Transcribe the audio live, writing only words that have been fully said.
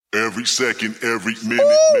Every second, every minute,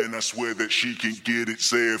 man, I swear that she can get it.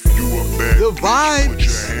 Say if you a bad The bitch, put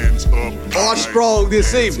your hands up are strong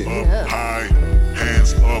this evening. Up high,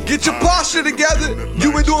 hands up. Get your high. posture together.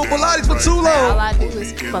 You've been doing Pilates for too All long. I do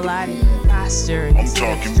is Pilates posture. I'm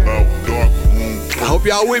talking about dark room. I hope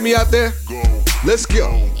y'all with me out there. Go. Let's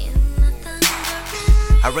go.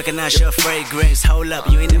 I recognize your fragrance. Hold up,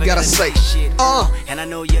 you ain't never gotta say, shit. uh. And I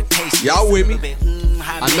know your taste. Y'all with me?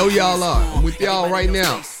 I know y'all are. I'm with y'all right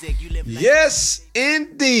now. Yes,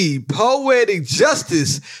 indeed. Poetic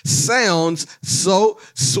Justice sounds so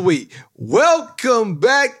sweet. Welcome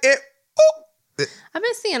back. I've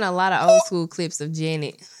been seeing a lot of old school clips of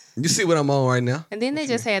Janet. You see what I'm on right now? And then they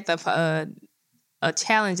just had a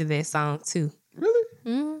challenge of that song too. Really?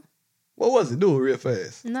 Mm-hmm. What was it? Do it real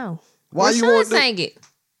fast. No. Why you want to sang it?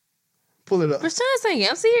 Pull it up. Rashawn sang it.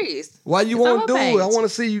 I'm serious. Why you It's on want to her do page. it? I want to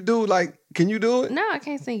see you do like. Can you do it? No, I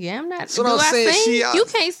can't sing it. I'm not. So do I'm I saying sing? she- You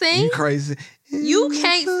can't sing. You crazy? You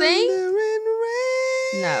can't sing?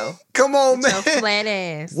 sing. No. Come on, With man. your flat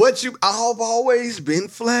ass. What you? I've always been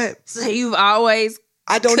flat. So you've always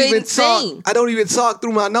I don't even couldn't talk. sing. I don't even talk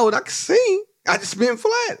through my nose. I can sing. I just been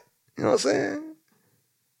flat. You know what I'm saying?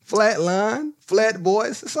 Flat line, flat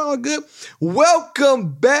voice. It's all good.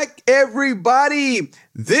 Welcome back, everybody.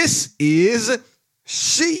 This is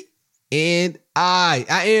She and I.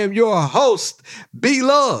 I am your host, B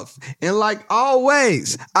Love. And like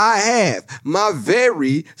always, I have my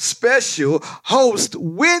very special host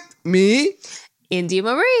with me, India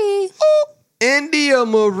Marie. India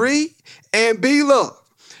Marie and B Love.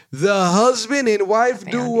 The husband and wife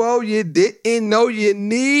duo you didn't know you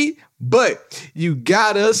need, but you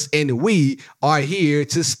got us and we are here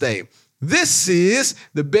to stay. This is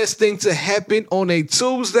the best thing to happen on a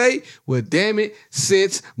Tuesday. Well, damn it,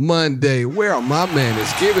 since Monday. Where are my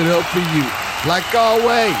manners? Give it up for you. Like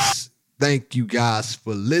always, thank you guys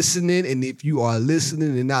for listening. And if you are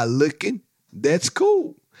listening and not looking, that's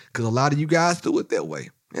cool. Because a lot of you guys do it that way.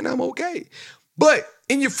 And I'm okay. But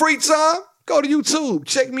in your free time, go to YouTube.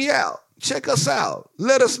 Check me out. Check us out.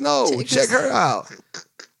 Let us know. Check her out.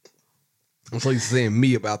 I'm so used to saying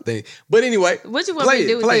me about things. But anyway, What you want me to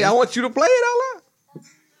do with play. this? I want you to play it out loud.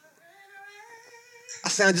 I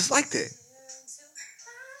sound just like that.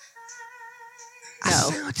 I No.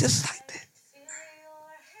 sound just like that.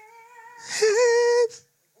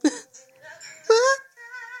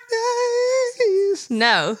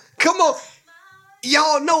 No. Come on.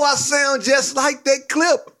 Y'all know I sound just like that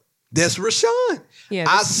clip. That's Rashawn. Yeah,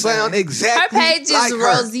 I this is sound her. exactly Her page is like her.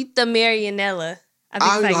 Rosita Marianella. I think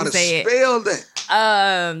I don't know that's how how to you say it. spell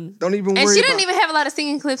that. Don't even And worry she about didn't even have a lot of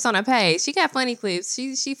singing clips on her page. She got funny clips.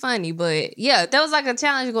 She funny, but yeah, that was like a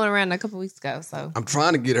challenge going around a couple weeks ago. So I'm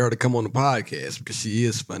trying to get her to come on the podcast because she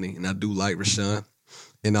is funny and I do like Rashawn.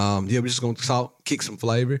 And yeah, we're just gonna talk, kick some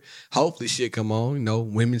flavor. Hopefully she'll come on. You know,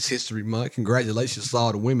 Women's History Month. Congratulations to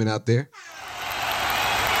all the women out there.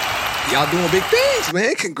 Y'all doing big things,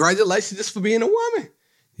 man. Congratulations just for being a woman.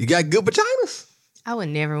 You got good vaginas. I would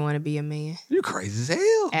never want to be a man. You crazy as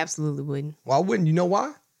hell. Absolutely wouldn't. Why wouldn't you know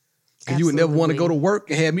why? Because you would never Absolutely want to go to work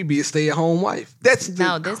and have me be a stay-at-home wife. That's the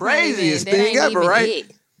No, that's craziest not even, thing that ain't ever, even right?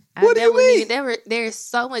 it. What do you mean? There is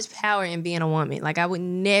so much power in being a woman. Like I would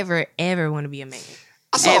never ever want to be a man.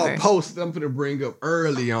 I saw Ever. a post that I'm going to bring up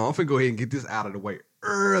early on. I'm going to go ahead and get this out of the way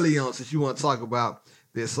early on since you want to talk about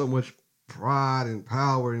there's so much pride and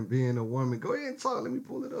power in being a woman. Go ahead and talk. Let me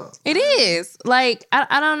pull it up. It is. Like,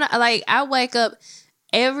 I don't know. Like, I wake up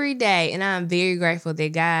every day and I'm very grateful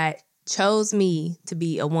that God chose me to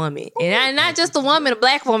be a woman. And I, not just a woman, a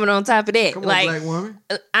black woman on top of that. Come like, on, black woman.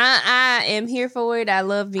 I am here for it. I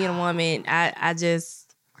love being a woman. I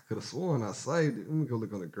just, I could have sworn I saved it. Let me go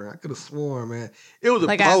look on the ground. I could have sworn, man. It was a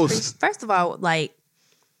like, post. first of all, like,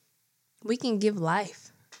 we can give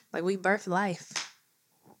life. Like, we birth life.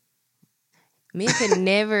 Men could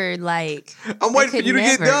never, like, I'm waiting for could you to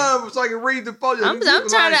get never. done so I can read the post. I'm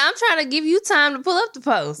trying to give you time to pull up the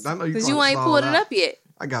post. I know you because trying you to ain't stall pulled it out. up yet.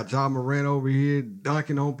 I got John Moran over here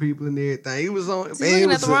dunking on people and everything. He was on. So you're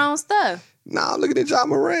looking at the wrong stuff. Nah, I'm looking at John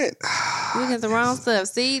Moran. You're looking at the wrong stuff.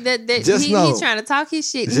 See that Just he know. trying to talk his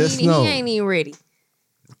shit. Just He know. ain't even ready.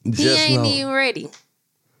 He Just ain't know. even ready.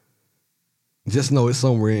 Just know it's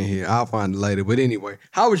somewhere in here. I'll find it later. But anyway,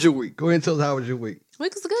 how was your week? Go ahead and tell us how was your week.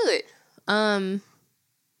 Week was good.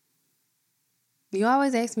 You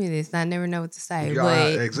always ask me this, and I never know what to say. Yeah,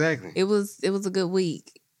 but exactly. it was a good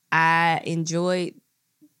week. I enjoyed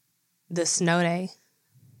the snow day.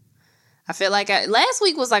 I feel like last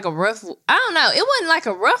week was like a rough. I don't know. It wasn't like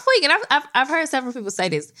a rough week, and I've heard several people say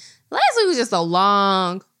this. Last week was just a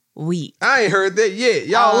long week. I ain't heard that yet.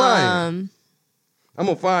 Y'all lying. I'm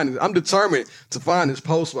gonna find it. I'm determined to find this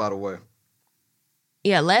post, by the way.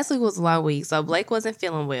 Yeah, last week was a long week, so Blake wasn't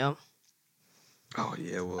feeling well. Oh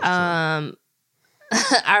yeah, well,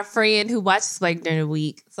 Our friend who watches Blake during the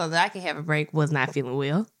week so that I can have a break was not feeling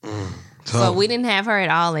well. So tough. we didn't have her at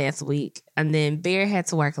all last week. And then Bear had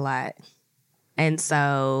to work a lot. And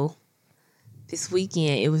so this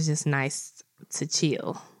weekend, it was just nice to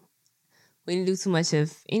chill. We didn't do too much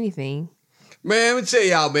of anything. Man, let me tell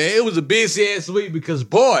y'all, man, it was a busy ass week because,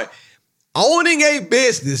 boy, owning a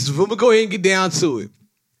business, if I'm gonna go ahead and get down to it,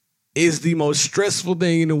 is the most stressful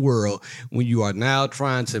thing in the world when you are now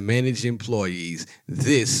trying to manage employees.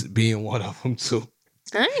 This being one of them too.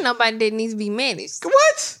 I ain't nobody that needs to be managed.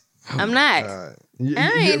 What? I'm not.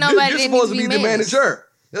 You're nobody that supposed to needs be to the be managed. manager.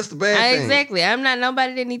 That's the bad thing. Exactly. I'm not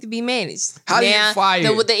nobody that needs to be managed. How do you fire?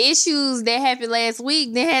 The issues that happened last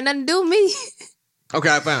week, they had nothing to do with me.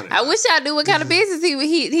 Okay, I found it. I wish I knew what kind of business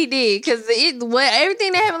he did, because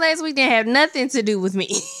everything that happened last week didn't have nothing to do with me.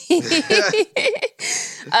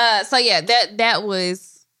 So yeah, that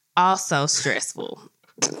was also stressful.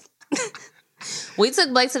 We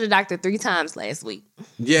took Blake to the doctor 3 times last week.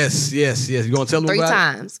 Yes. You gonna tell him 3 about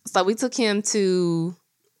times. So we took him to.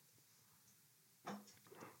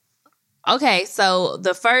 Okay, so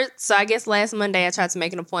I guess last Monday I tried to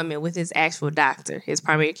make an appointment with his actual doctor, his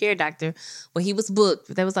primary care doctor. Well, he was booked,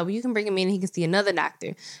 but they was like, well, you can bring him in and he can see another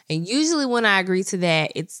doctor. And usually when I agree to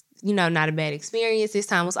that, it's, not a bad experience. This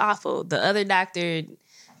time was awful. The other doctor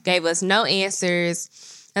gave us no answers.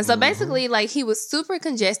 And so basically, like, he was super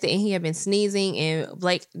congested and he had been sneezing, and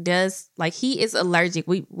Blake he is allergic.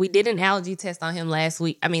 We did an allergy test on him last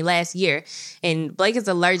year, and Blake is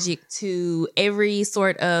allergic to every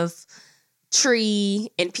sort of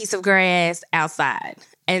tree and piece of grass outside.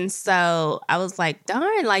 And so I was like,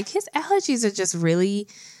 darn, like, his allergies are just really,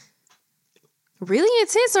 really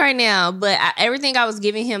intense right now. But everything I was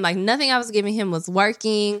giving him, like, nothing I was giving him was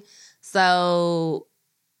working. So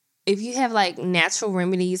if you have, like, natural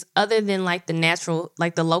remedies other than, like,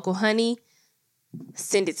 the local honey,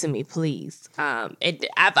 send it to me, please. And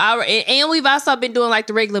we've also been doing, like,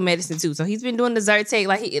 the regular medicine too. So he's been doing the Zyrtec.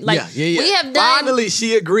 Yeah. We have done. Finally,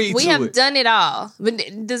 she agreed. We have done it all, but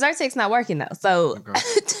the Zyrtec's not working though. So,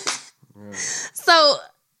 so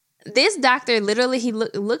this doctor literally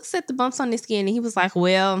looks at the bumps on his skin and he was like,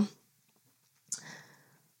 "Well,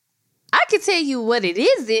 I can tell you what it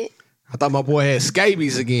isn't." I thought my boy had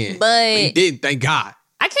scabies again, but he didn't. Thank God.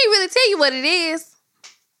 I can't really tell you what it is.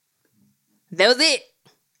 That was it.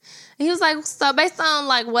 And he was like, so based on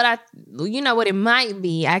like what what it might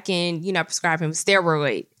be, I can, prescribe him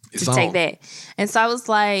steroid to take that. And so I was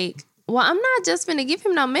like, well, I'm not just going to give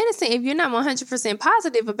him no medicine if you're not 100%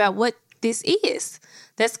 positive about what this is.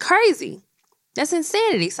 That's crazy. That's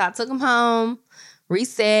insanity. So I took him home,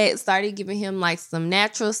 reset, started giving him like some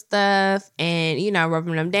natural stuff and,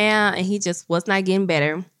 rubbing him down. And he just was not getting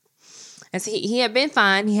better. And so he had been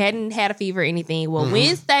fine. He hadn't had a fever or anything. Well,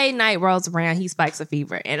 Wednesday night rolls around, he spikes a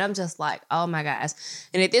fever. And I'm just like, oh my gosh.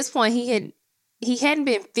 And at this point, he hadn't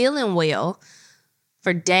been feeling well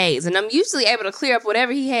for days. And I'm usually able to clear up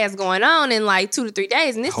whatever he has going on in like 2 to 3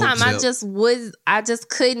 days. And this time I just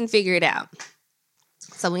couldn't figure it out.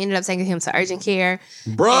 So we ended up taking him to urgent care.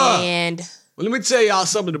 Bruh. And well, let me tell y'all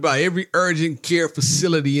something about every urgent care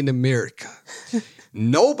facility in America.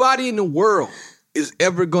 Nobody in the world is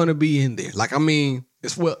ever going to be in there. Let me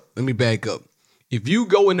back up. If you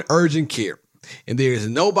go into urgent care and there's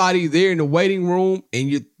nobody there in the waiting room and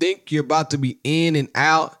you think you're about to be in and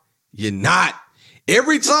out, you're not.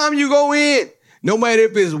 Every time you go in, no matter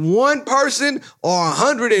if it's one person or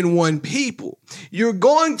 101 people, you're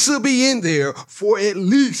going to be in there for at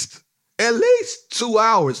least 2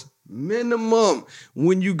 hours minimum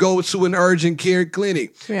when you go to an urgent care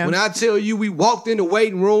clinic. Yeah. When I tell you we walked in the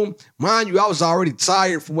waiting room, mind you, I was already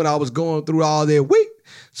tired from what I was going through all that week.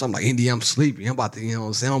 So I'm like, Indy, I'm sleepy. I'm about to,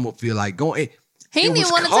 I'm going to feel like going. He didn't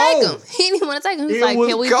even want to take him. He didn't want to take him. He was like,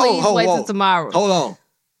 can we please wait till tomorrow? Hold on.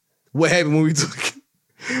 What happened when we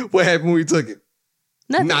took it?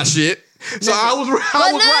 Nothing. Not shit. So I was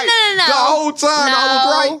right. No. The whole time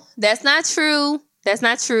I was right. That's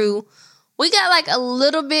not true. We got like a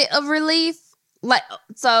little bit of relief. Like,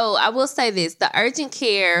 so I will say this: the urgent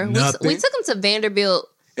care, we took him to Vanderbilt,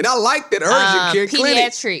 and I like that urgent care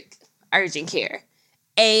clinic, pediatric urgent care,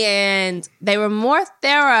 and they were more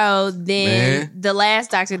thorough than the last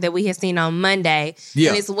doctor that we had seen on Monday. Yeah.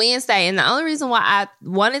 And it's Wednesday, and the only reason why I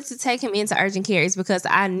wanted to take him into urgent care is because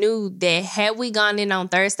I knew that had we gone in on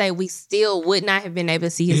Thursday, we still would not have been able to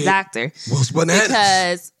see his doctor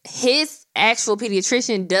because his actual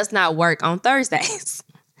pediatrician does not work on Thursdays.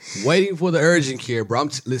 Waiting for the urgent care, bro.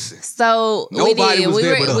 Listen, So Nobody was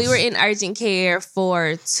there but we us. were in urgent care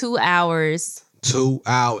for 2 hours 2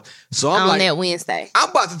 hours. So I'm on like, that Wednesday. I'm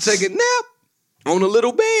about to take a nap on a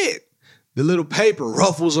little bed. The little paper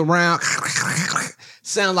ruffles around.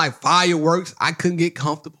 Sound like fireworks. I couldn't get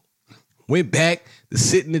comfortable. Went back to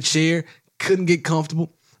sit in the chair. Couldn't get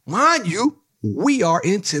comfortable. Mind you, we are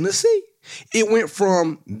in Tennessee. It went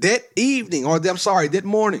from that evening, that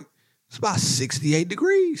morning. It's about 68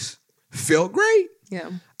 degrees. Felt great. Yeah.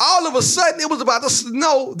 All of a sudden, it was about to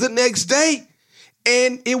snow the next day.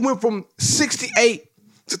 And it went from 68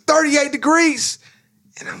 to 38 degrees.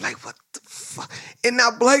 And I'm like, what the fuck? And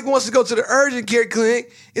now Blake wants to go to the urgent care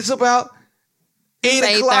clinic. It's about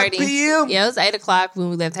 8 o'clock 8:30. p.m. Yeah, it was 8 o'clock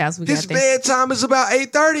when we left the house. We His got there. bedtime is about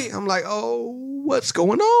 8:30. I'm like, oh, what's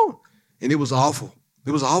going on? And it was awful.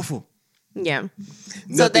 It was awful. Yeah. So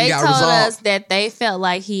Nothing they got told resolved. us that they felt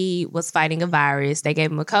like he was fighting a virus. They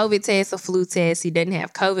gave him a COVID test, a flu test. He didn't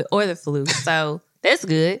have COVID or the flu. So that's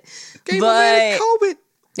good. Gave my man But COVID.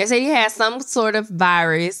 they said he had some sort of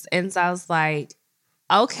virus. And so I was like,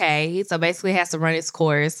 okay. So basically he has to run its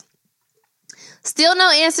course. Still no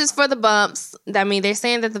answers for the bumps. I mean, they're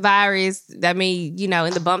saying that the virus, and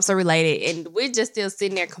the bumps are related. And we're just still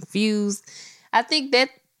sitting there confused. I think that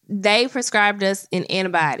they prescribed us an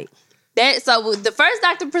antibiotic. So the first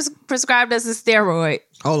doctor prescribed us a steroid.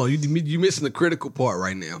 Hold on, you missing the critical part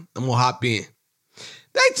right now. I'm gonna hop in.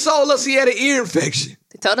 They told us he had an ear infection.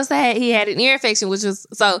 They told us that he had an ear infection, which was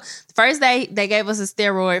so. The first day they gave us a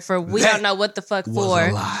steroid for we That don't know what the fuck Was for.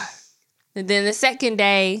 a lie. And then the second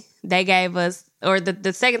day they gave us, or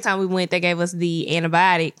the second time we went, they gave us the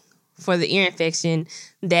antibiotic for the ear infection.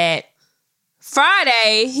 That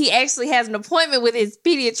Friday he actually has an appointment with his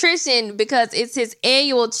pediatrician because it's his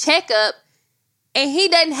annual checkup, and he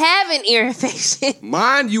doesn't have an ear infection.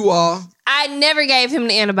 Mind you all, I never gave him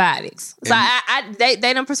the antibiotics. So they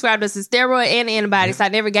done prescribed us a steroid and the antibiotics. I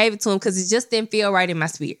never gave it to him because it just didn't feel right in my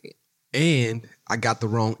spirit. and I got the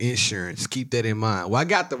wrong insurance. Keep that in mind. Well, I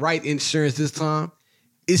got the right insurance this time.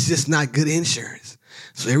 It's just not good insurance.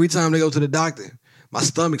 So every time they go to the doctor, my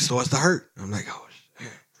stomach starts to hurt. I'm like, oh, shit.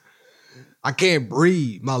 I can't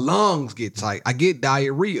breathe. My lungs get tight. I get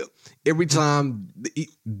diarrhea. Every time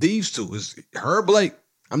these two, is her or Blake,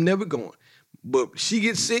 I'm never going. But she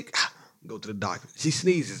gets sick, go to the doctor. She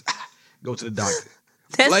sneezes, go to the doctor.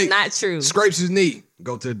 That's Blake not true. Scrapes his knee,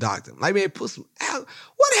 go to the doctor. Like, man, put some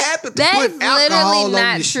what happened to That's putting alcohol literally on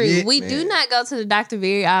not your true. shit, We man? do not go to the doctor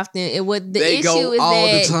very often. The They issue go is all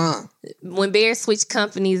that the time. when Bear switched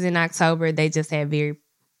companies in October, they just had very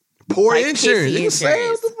Poor like insurance. pissy You can say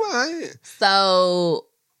insurance. what the fuck. So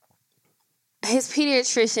his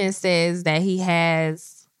pediatrician says that he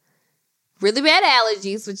has really bad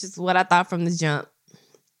allergies, which is what I thought from the jump.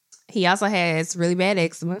 He also has really bad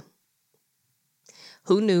eczema.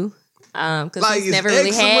 Who knew? Because Like, he's is never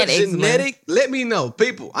really had eczema. genetic? Let me know.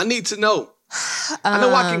 People, I need to know. I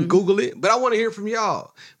know I can Google it, but I want to hear from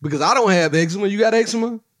y'all. Because I don't have eczema. You got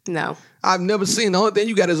eczema? No. I've never seen. The only thing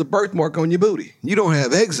you got is a birthmark on your booty. You don't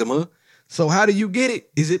have eczema. So how do you get it?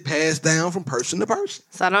 Is it passed down from person to person?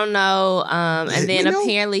 So I don't know. And Let then me know.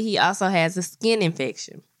 apparently he also has a skin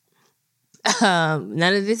infection. None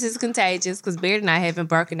of this is contagious because Beard and I haven't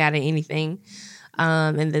broken out of anything.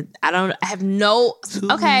 I have no.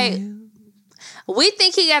 Okay. We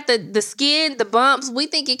think he got the skin, the bumps. We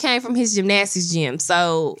think it came from his gymnastics gym.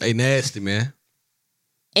 So, They nasty, man.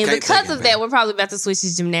 and Can't because take it of back. that, we're probably about to switch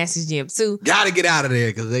his gymnastics gym too. Gotta get out of there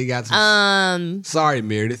because they got some. Sorry,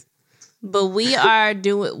 Meredith. But we are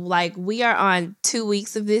we are on 2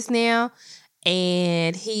 weeks of this now,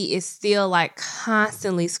 and he is still like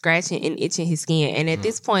constantly scratching and itching his skin. And at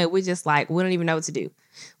this point, we're just like, we don't even know what to do.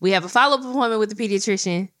 We have a follow-up appointment with the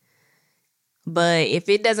pediatrician, but if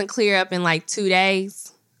it doesn't clear up in like 2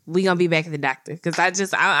 days, we gonna be back at the doctor. Because I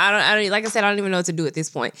don't, like I said, I don't even know what to do at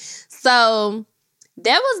this point. So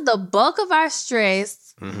that was the bulk of our stress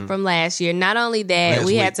from last year. Not only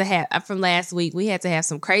that, from last week, we had to have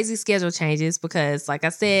some crazy schedule changes because, like I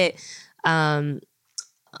said,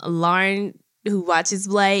 Lauren, who watches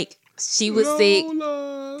Blake, she was sick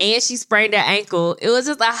and she sprained her ankle. It was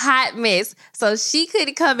just a hot mess. So she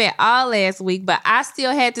couldn't come in all last week, but I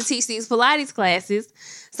still had to teach these Pilates classes.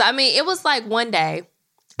 So, I mean, it was like one day.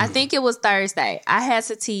 I think it was Thursday. I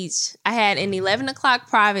had an 11 o'clock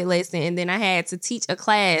private lesson, and then I had to teach a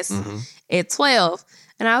class at 12.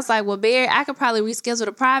 And I was like, well, Barry, I could probably reschedule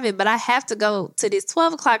the private, but I have to go to this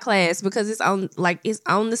 12 o'clock class because it's on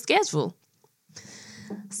the schedule.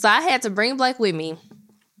 So I had to bring Blake with me.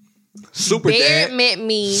 Super Bear dad. met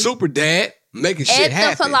me Super dad. Making shit at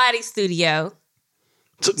happen. the Pilates studio.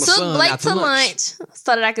 Took my Took son Blake out to lunch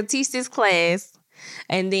so that I could teach this class.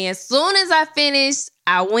 And then as soon as I finished,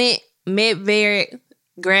 I went, met Barrett,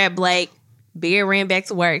 grabbed Blake. Barrett ran back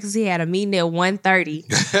to work because he had a meeting at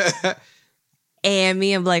 1:30. And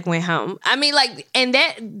me and Blake went home. I mean, like, and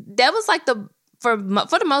that was like for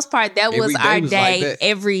the most part, that was our day like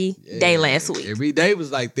every day last week. Every day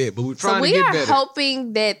was like that, but we're trying to get better. So we are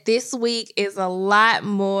hoping that this week is a lot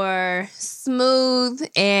more smooth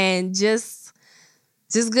and just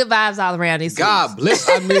good vibes all around this God week. bless.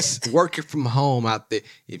 I miss working from home out there.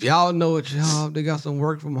 If y'all know a job, they got some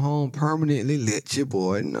work from home permanently, let your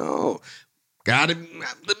boy know. Got it.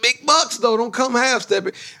 The big bucks, though, don't come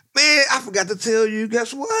half-stepping. Man, I forgot to tell you,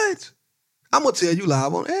 guess what? I'm going to tell you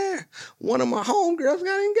live on air. One of my homegirls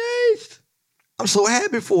got engaged. I'm so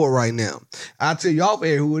happy for her right now. I'll tell you off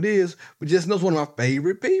air who it is, but just know it's one of my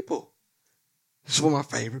favorite people. It's one of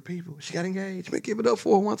my favorite people. She got engaged. Man, give it up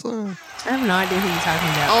for her one time. I have no idea who you're talking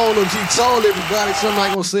about. I don't know if she told everybody, so I'm not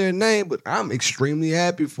going to say her name, but I'm extremely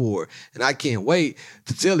happy for her. And I can't wait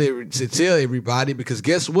to tell everybody because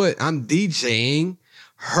guess what? I'm DJing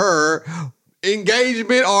her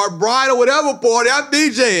engagement or bridal, whatever party. I'm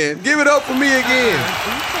DJing. Give it up for me again.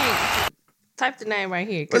 You can't type the name right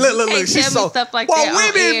here. But look. She's so stuff like well, that.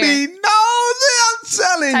 Women be nosy. I'm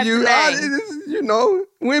telling Type you. the name. You know,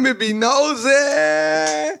 women be nosy.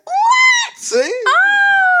 What? See?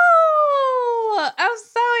 Oh, I'm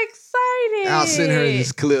so excited. I'll send her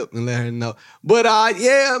this clip and let her know. But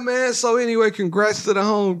yeah, man. So anyway, congrats to the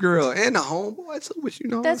homegirl and the homeboy too, which you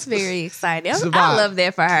know. That's very exciting. It's a I vibe. love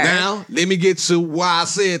that for her. Now, let me get to why I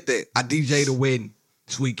said that. I DJ'd the wedding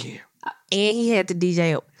this weekend. And he had to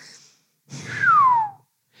DJ up.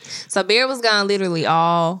 So Bear was gone literally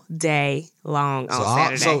all day long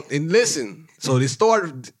on Saturday. And listen, so this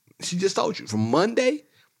started, she just told you, from Monday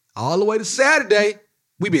all the way to Saturday,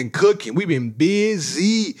 we've been cooking. We've been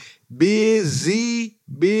busy.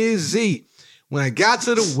 When I got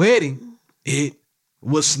to the wedding, it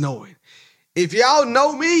was snowing. If y'all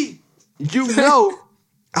know me, you know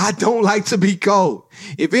I don't like to be cold.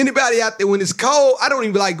 If anybody out there, when it's cold, I don't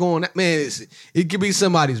even like going, man, it could be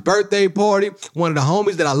somebody's birthday party, one of the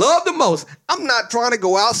homies that I love the most. I'm not trying to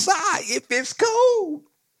go outside if it's cold.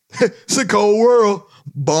 It's a cold world.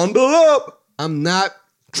 Bundle up. I'm not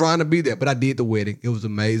trying to be there, but I did the wedding. It was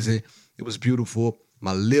amazing. It was beautiful.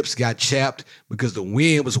 My lips got chapped because the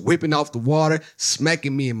wind was whipping off the water,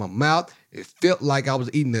 smacking me in my mouth. It felt like I was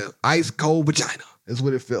eating an ice cold vagina. That's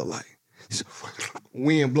what it felt like.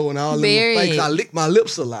 Wind blowing all in my face. I lick my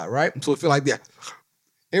lips a lot, right? So it felt like that.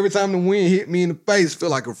 Every time the wind hit me in the face, it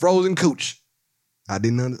felt like a frozen cooch. I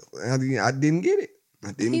didn't get it.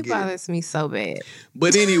 He bothers me so bad.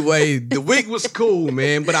 But anyway, the week was cool,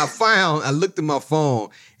 man. But I looked at my phone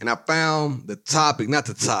and I found I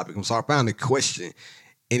found the question.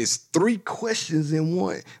 And it's 3 questions in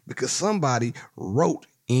one because somebody wrote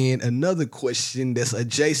in another question that's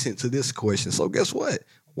adjacent to this question. So guess what?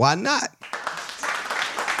 Why not? It's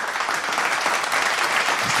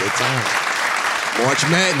that time. March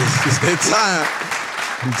Madness. It's that time.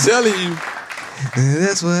 I'm telling you.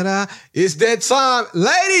 It's that time.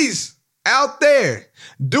 Ladies out there,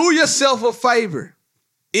 do yourself a favor.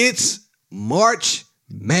 It's March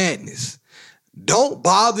Madness. Don't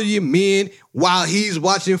bother your men while he's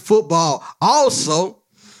watching football. Also,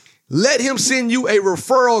 let him send you a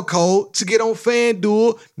referral code to get on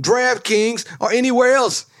FanDuel, DraftKings, or anywhere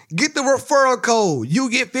else. Get the referral code. You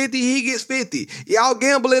get 50, he gets 50. Y'all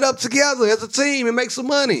gamble it up together as a team and make some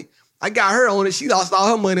money. I got her on it. She lost all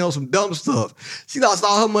her money on some dumb stuff. She lost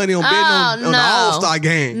all her money on betting on the All-Star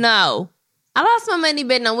game. No. I lost my money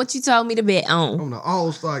betting on what you told me to bet on. On the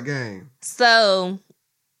All-Star game. So,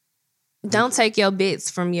 don't take your bets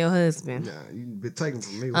from your husband. Nah, you been taking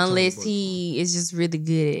from me. Unless he is just really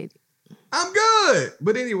good at it. I'm good.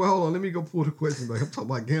 But anyway, hold on. Let me go pull the question back. I'm talking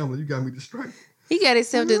about gambling. You got me distracted. He got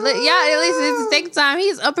himself to... Y'all, at least it's the second time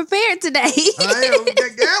he's unprepared today. I am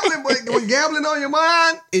gambling, but when gambling on your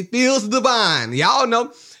mind, it feels divine. Y'all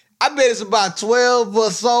know. I bet it's about 12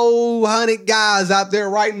 or so 100 guys out there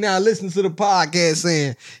right now listening to the podcast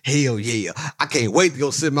saying, hell yeah, I can't wait to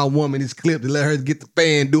go send my woman this clip to let her get the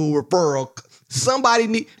FanDuel referral.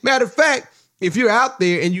 Matter of fact, if you're out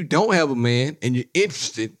there and you don't have a man and you're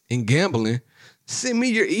interested in gambling, send me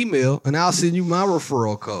your email and I'll send you my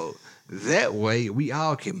referral code. That way, we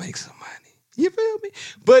all can make some money. You feel me?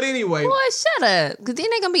 But anyway. Boy, shut up. Because then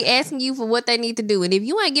they're going to be asking you for what they need to do. And if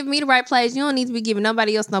you ain't giving me the right plays, you don't need to be giving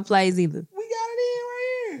nobody else no plays either. We got it in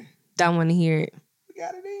right here. Don't want to hear it. We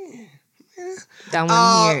got it in. Yeah. Don't want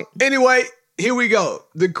to hear it. Anyway, here we go.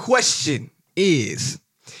 The question is,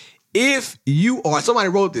 if you are, somebody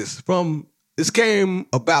wrote this from this came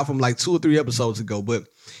about from like 2 or 3 episodes ago, but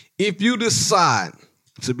if you decide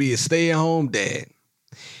to be a stay-at-home dad,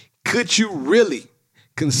 could you really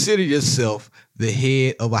consider yourself the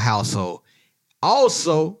head of a household?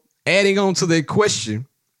 Also, adding on to that question,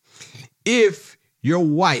 if your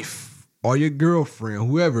wife or your girlfriend,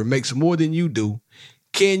 whoever, makes more than you do,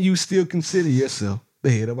 can you still consider yourself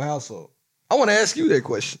the head of a household? I want to ask you that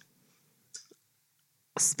question.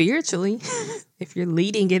 Spiritually, if you're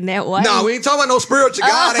leading in that way. No, we ain't talking about no spiritual.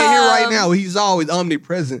 God ain't here right now. He's always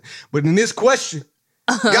omnipresent. But in this question,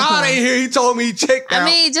 God ain't here. He told me he checked out. I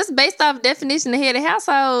mean, just based off definition of head of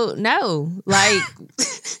household, no. Like,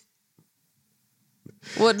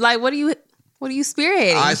 what are you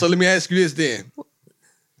spearheading? All right, so let me ask you this then.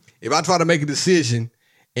 If I try to make a decision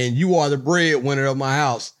and you are the breadwinner of my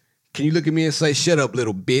house, can you look at me and say, shut up,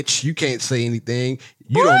 little bitch? You can't say anything.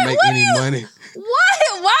 You don't make any money. What?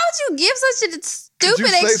 Why would you give such a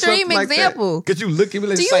stupid extreme example? Could you look at me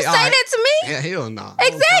and Do you say say that to me? Hell no.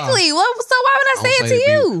 Exactly. Well, so why would I say it to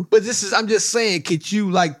you? But I'm just saying, could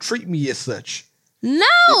you like treat me as such? No.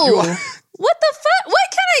 What the fuck? What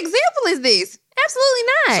kind of example is this? Absolutely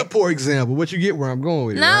not. It's a poor example, but you get where I'm going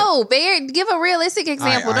with it. No, Bear, give a realistic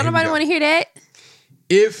example. All right, Don't nobody want to hear that.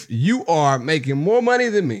 If you are making more money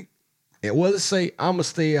than me, and let's say I'm a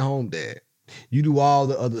stay-at-home dad, you do all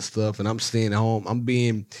the other stuff, and I'm staying at home. I'm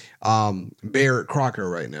being Barrett Crocker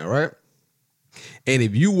right now, right? And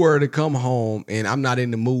if you were to come home and I'm not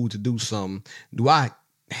in the mood to do something, do I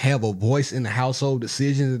have a voice in the household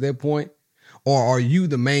decisions at that point? Or are you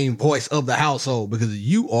the main voice of the household because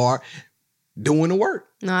you are doing the work?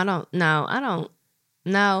 No, I don't. No,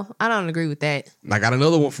 I don't agree with that. I got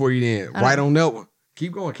another one for you then. Right on that one.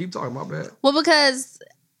 Keep going. Keep talking. My bad. Well, because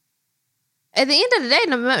at the end of the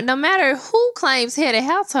day, no matter who claims head of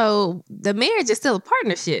household, the marriage is still a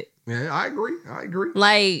partnership. Yeah, I agree.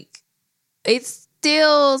 Like, it's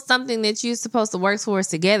still something that you're supposed to work towards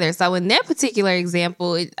together. So in that particular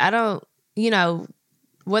example, I don't,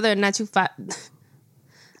 whether or not you fight.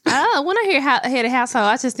 When I hear head of household,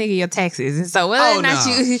 I just think of your taxes. And so whether or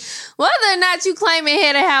not you claim it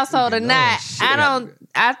head of household or not,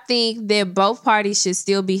 I think that both parties should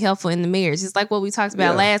still be helpful in the marriage. It's like what we talked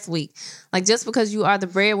about last week. Like, just because you are the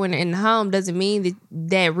breadwinner in the home doesn't mean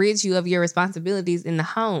that rids you of your responsibilities in the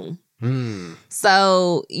home.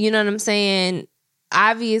 So, you know what I'm saying?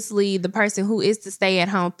 Obviously, the person who is the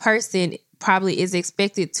stay-at-home person probably is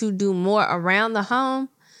expected to do more around the home,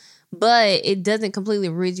 but it doesn't completely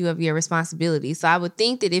rid you of your responsibility. So I would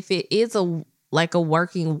think that if it is a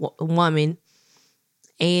working woman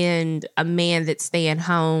and a man that's staying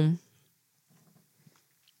home,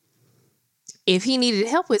 if he needed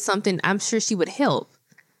help with something, I'm sure she would help.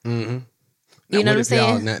 Mm-hmm. You know what I'm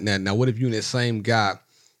saying? Now, what if you and that same guy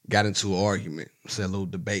got into an argument, say a little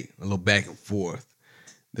debate, a little back and forth?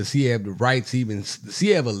 Does he have the right to does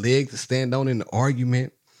he have a leg to stand on in the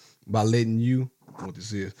argument by letting you,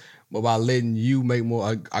 but by letting you make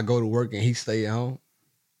more, I go to work and he stay at home?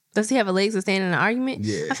 Does he have a leg to stand in an argument?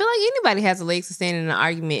 Yeah. I feel like anybody has a leg to stand in an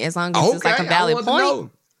argument as long as it's like a valid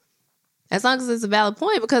point. As long as it's a valid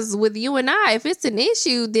point, because with you and I, if it's an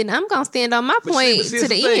issue, then I'm gonna stand on my point to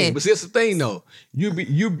the end. But here's the thing, though.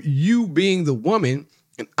 You being the woman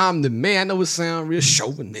and I'm the man. I know it sounds real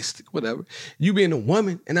chauvinistic, whatever. You being the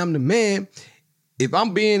woman and I'm the man.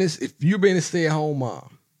 If you're being a stay-at-home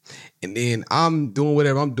mom, and then I'm doing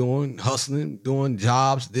whatever I'm doing, hustling, doing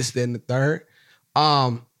jobs, this, that, and the third,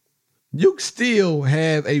 you still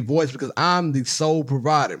have a voice because I'm the sole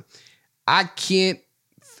provider. I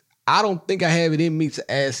don't think I have it in me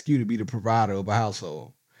to ask you to be the provider of a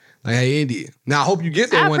household. Like, hey, India. Now, I hope you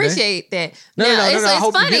get there one day. I appreciate that. No. I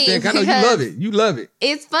hope you get there. I know you love it. You love it.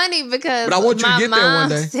 It's funny because but I want you to get there one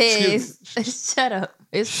day. Says, shut up.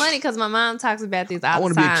 It's funny because my mom talks about this all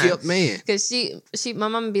the time. I want to be a kept man. Because my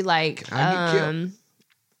mom be like,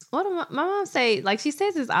 what do my mom say? Like, she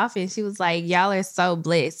says this often. She was like, y'all are so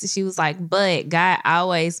blessed. She was like, but God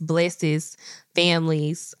always blesses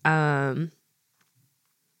families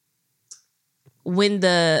when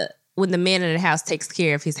the man in the house takes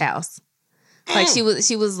care of his house. Like, she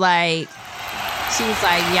was like,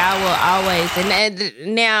 y'all will always,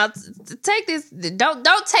 and now take this,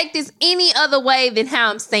 don't take this any other way than how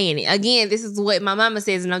I'm saying it. Again, this is what my mama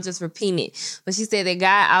says, and I'm just repeating it. But she said that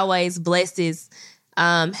God always blesses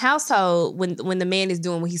household when the man is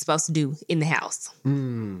doing what he's supposed to do in the house.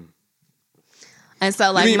 And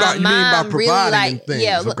so, like, my mom really like,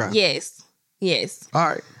 yes. Yes. All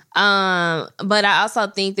right. But I also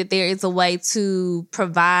think that there is a way to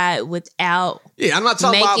provide without I'm not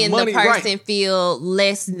talking making about money, the person right? feel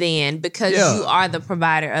less than because you are the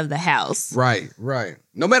provider of the house. Right.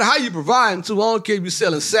 No matter how you providing, too, I don't care if you're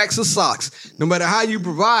selling sacks or socks. No matter how you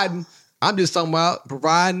providing, I'm just talking about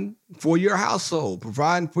providing for your household,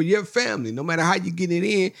 providing for your family. No matter how you get it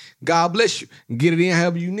in, God bless you. Get it in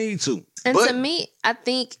however you need to. And to me, I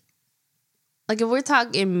think, like, if we're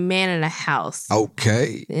talking man in a house,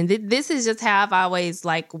 okay, and this is just how I've always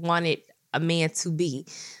like wanted a man to be.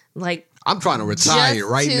 Like, I'm trying to retire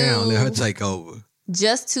right now and let her take over.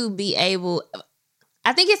 Just to be able,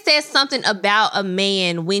 I think it says something about a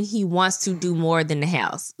man when he wants to do more than the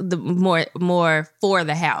house, the more for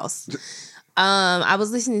the house. I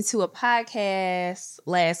was listening to a podcast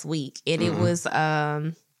last week, and it was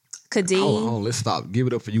Kadeem. Hold on, let's stop. Give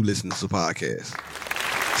it up for you listening to the podcast.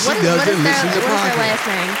 What is her last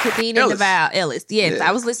name? Kadeem and DeVal Ellis. Yes, Yeah.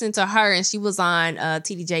 I was listening to her, and she was on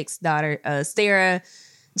TD Jake's daughter, Sarah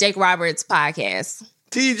Jake Roberts' podcast.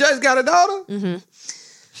 TD Jake's got a daughter? Mm-hmm.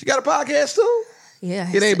 She got a podcast too? Yeah.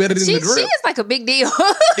 It ain't better than the drip. She is like a big deal.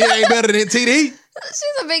 It ain't better than TD.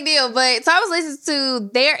 She's a big deal. But so I was listening to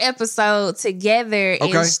their episode together.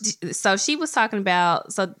 Okay. And so she was talking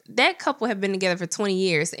about, so that couple have been together for 20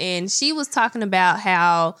 years. And she was talking about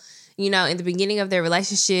how, in the beginning of their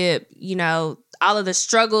relationship, all of the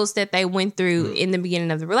struggles that they went through in the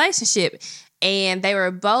beginning of the relationship. And they were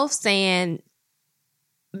both saying,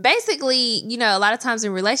 basically, a lot of times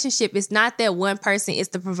in relationship, it's not that one person is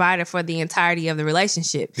the provider for the entirety of the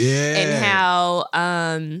relationship. Yeah. And how,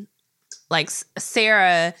 like,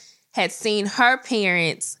 Sarah had seen her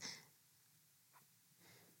parents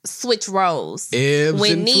switch roles Ebbs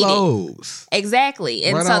when and needed. flows. Exactly.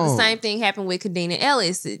 And Right so on. the same thing happened with Kadena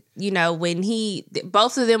Ellis. When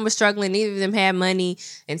both of them were struggling, neither of them had money.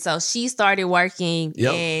 And so she started working.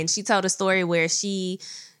 Yep. And she told a story where she,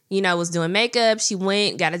 was doing makeup. She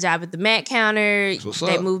went, got a job at the Mac counter.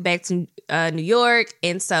 They moved back to New York.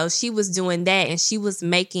 And so she was doing that, and she was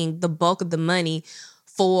making the bulk of the money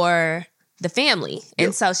for the family. Yep.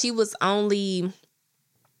 And so she was only,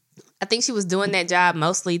 I think she was doing that job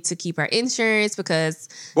mostly to keep her insurance because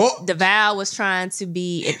DeVal was trying to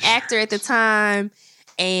be an actor at the time.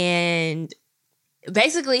 And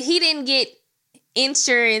basically he didn't get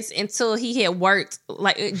insurance until he had worked,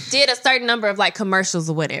 like, did a certain number of like commercials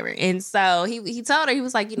or whatever. And so he told her, he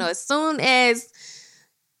was like, as soon as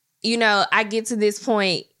I get to this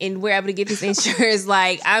point and we're able to get this insurance,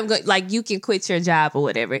 like, I'm going, like, you can quit your job or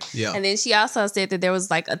whatever. Yeah. And then she also said that there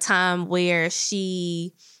was like a time where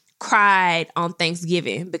she cried on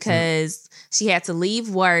Thanksgiving because she had to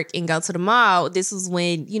leave work and go to the mall. This was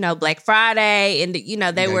when, Black Friday, and,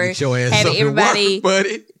 they were having everybody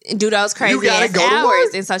do those crazy ass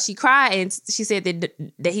hours. And so she cried, and she said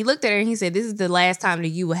that he looked at her and he said, "This is the last time that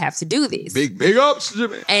you will have to do this." Big ups,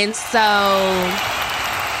 Jimmy. And so,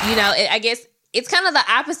 I guess it's kind of the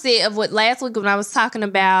opposite of what last week when I was talking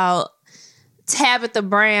about Tabitha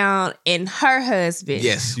Brown and her husband.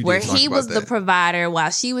 Yes, you did where talk he about was that. the provider while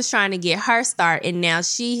she was trying to get her start, and now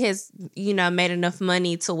she has, made enough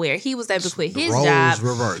money to where he was able to quit his roles job,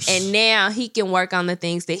 reversed. and now he can work on the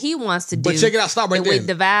things that he wants to do. But check it out, stop right and there. with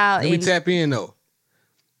DeVal, Let me tap in though.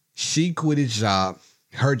 She quit his job,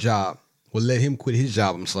 her job, will let him quit his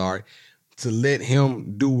job, to let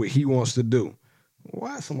him do what he wants to do.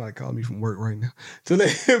 Why is somebody calling me from work right now? To let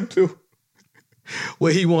him do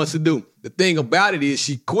what he wants to do. The thing about it is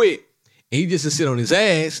she quit, and he just to sit on his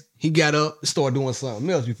ass. He got up and started doing something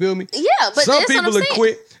else. You feel me? Yeah, but some that's people what I'm saying.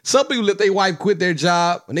 quit. Some people let their wife quit their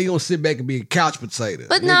job, and they gonna sit back and be a couch potato.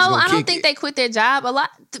 But They no, just gonna I don't kick think it. they quit their job. A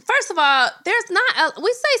lot. First of all, there's not.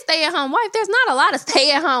 We say stay-at-home wife. There's not a lot of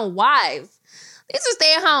stay-at-home wives. These are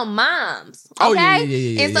stay-at-home moms. Okay, Oh,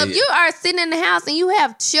 yeah, and so if you are sitting in the house and you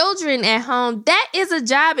have children at home, that is a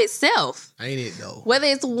job itself. Ain't it though? Whether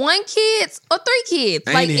it's 1 kid or 3 kids,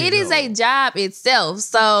 Ain't like it, it is though? a job itself.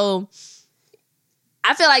 So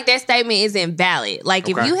I feel like that statement is invalid. Like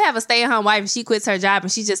if Okay. you have a stay-at-home wife and she quits her job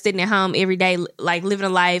and she's just sitting at home every day, like living a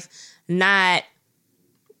life, not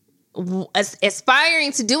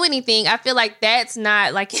aspiring to do anything, I feel like that's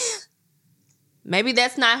not like maybe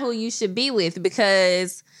that's not who you should be with,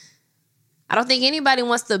 because I don't think anybody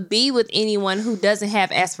wants to be with anyone who doesn't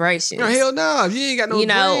have aspirations. No, hell no. If you ain't got no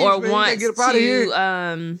dreams, or man, you wants gotta get up out of here.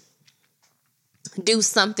 to do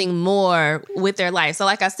something more with their life. So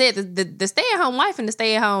like I said, the stay-at-home wife and the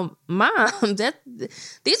stay-at-home mom,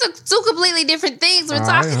 these are 2 completely different things All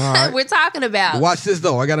right. we're talking about. Watch this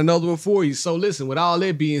though. I got another one for you. So listen, with all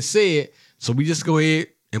that being said, so we just go ahead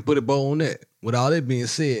and put a bow on that. With all that being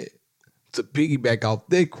said, to piggyback off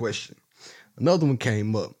that question, another one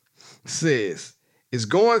came up. says, is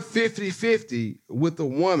going 50-50 with a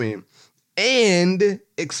woman and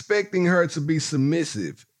expecting her to be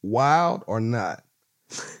submissive wild or not?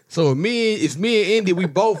 So if me and Indy, we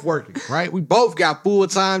both working, right? We both got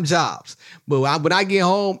full-time jobs. But when I get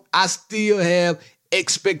home, I still have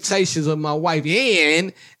expectations of my wife,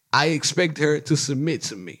 and I expect her to submit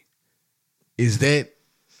to me. Is that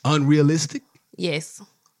unrealistic? Yes.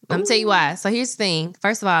 I'm going to tell you why. So here's the thing.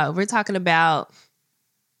 First of all, we're talking about,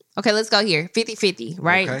 okay, let's go here. 50-50,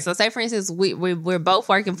 right? Okay. So say, for instance, we're both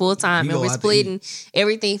working full-time You and go we're out to splitting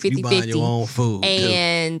everything 50-50. You buying your own food.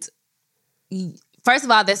 And first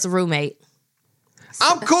of all, that's a roommate.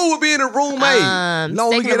 I'm cool with being a roommate.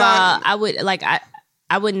 Second of all,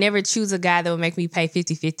 I would never choose a guy that would make me pay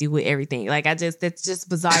 50-50 with everything. Like, that's just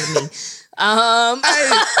bizarre to me.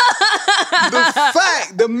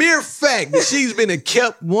 The mere fact that she's been a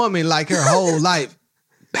kept woman like her whole life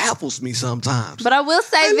baffles me sometimes. But I will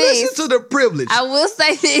say this. Listen to the privilege. I will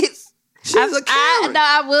say this. She's a Karen.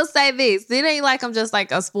 I will say this. It ain't like I'm just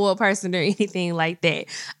like a spoiled person or anything like that.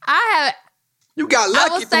 You got I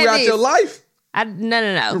lucky will say throughout this. your life.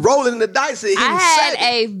 No. Rolling the dice and hitting I had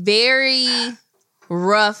seven. a very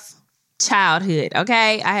rough childhood,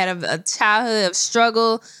 okay? I had a childhood of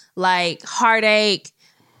struggle, like heartache,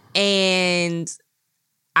 and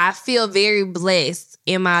I feel very blessed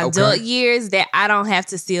in my adult years that I don't have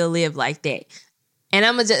to still live like that. And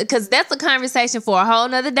I'm just, because that's a conversation for a whole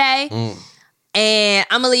nother day, and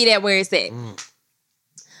I'm gonna leave that where it's at.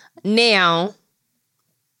 Now,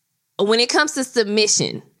 when it comes to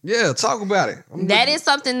submission, yeah, talk about it. that is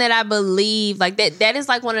something that I believe, like that is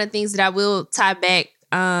like one of the things that I will tie back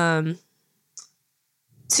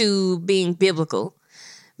to being biblical.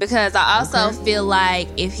 Because I also feel like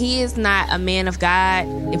if he is not a man of God,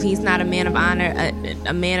 if he's not a man of honor,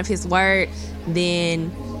 a man of his word, then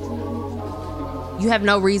you have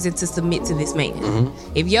no reason to submit to this man.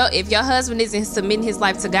 If your husband isn't submitting his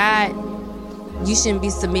life to God, you shouldn't be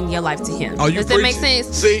submitting your life to him. Does that make sense?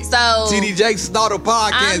 See, so TD Jakes started a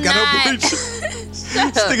podcast. I'm Got her not- preaching.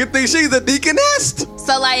 Shut up. Nigga think she's a deaconess.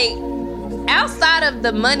 So, like, outside of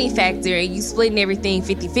the money factor and you splitting everything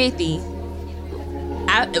 50-50,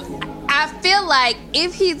 I feel like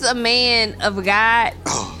if he's a man of God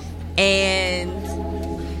and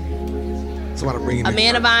Somebody bringing a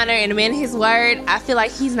man of honor and a man of his word, I feel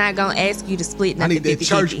like he's not going to ask you to split I nothing need that 50-50.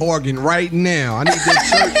 church organ right now. I need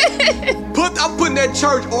that church. I'm putting that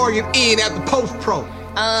church organ in at the post pro. Church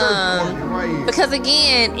organ right here. Because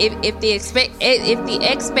again, if the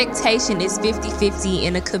expectation is 50-50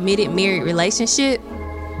 in a committed married relationship,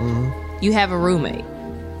 you have a roommate.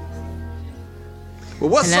 But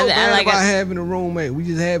what's And so I- bad like about I- having a roommate? We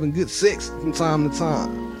just having good sex from time to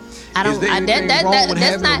time. I don't. Is there anything wrong with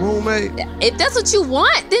That's having not. a roommate? If that's what you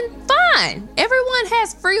want, then fine. Everyone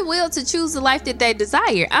has free will to choose the life that they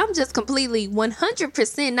desire. I'm just completely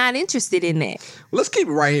 100% not interested in that. Well, let's keep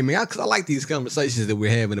it right here, man, because I like these conversations that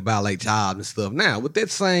we're having about like jobs and stuff. Now, with that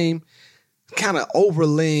same kind of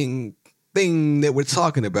overlaying thing that we're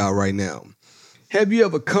talking about right now, have you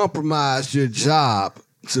ever compromised your job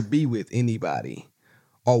to be with anybody?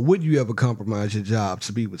 Or would you ever compromise your job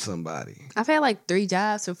to be with somebody? I've had like 3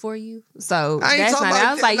 jobs before you, so I ain't that's talking not. about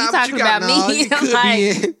I was like, that. you Nah, but talking got- about nah, me? you I'm could like, be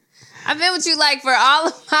in. I've been with you like for all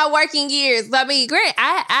of my working years. I mean, great.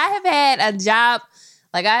 I have had a job.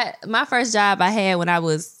 Like my first job I had when I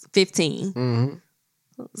was 15.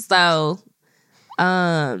 So,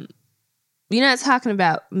 you're not talking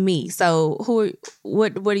about me. So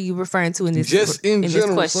what are you referring to in this? Just in this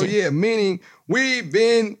general. question? So yeah, meaning we've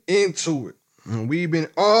been into it. And we've been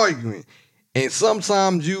arguing. And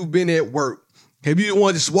sometimes you've been at work. Have you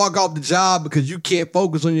want to just walk off the job because you can't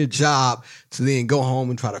focus on your job to then go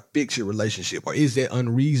home and try to fix your relationship? Or is that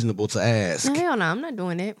unreasonable to ask? Hell no, I'm not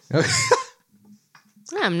doing that.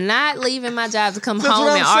 I'm not leaving my job to come That's home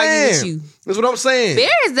what and I'm argue with saying. you. That's what I'm saying. Bear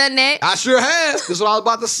has done that. I sure have. That's what I was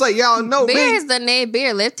about to say. Y'all know Bear me. has done that.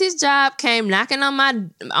 Bear left his job, came knocking on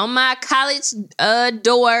my college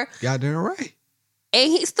door, Goddamn right.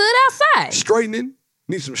 and he stood outside. Straightening.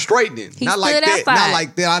 Need some straightening. He not like stood that. outside. Not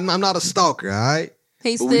like that. I'm not a stalker, all right?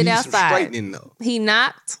 He But we stood need some outside. straightening, though. He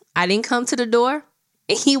knocked. I didn't come to the door,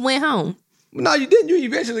 and he went home. No, you didn't. You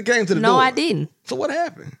eventually came to the door. No, I didn't. So what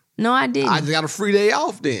happened? No, I didn't. I just got a free day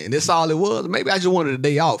off then. That's all it was. Maybe I just wanted a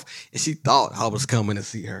day off. And she thought I was coming to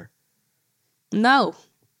see her. No,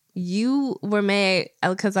 you were mad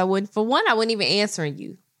because I wouldn't. For one, I wasn't even answering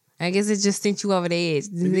you. I guess it just sent you over the edge.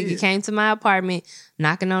 The nigga came to my apartment,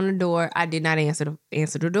 knocking on the door. I did not answer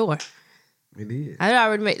the door. It is. I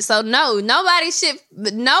already made. So no, nobody should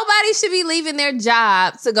be leaving their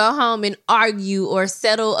job to go home and argue or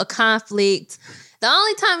settle a conflict The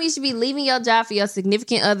only time you should be leaving your job for your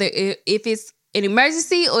significant other if it's an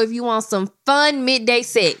emergency or if you want some fun midday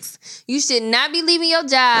sex. You should not be leaving your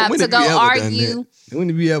job to go argue. When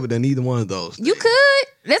have you ever done either one of those? You could.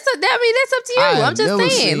 That's up to you. I'm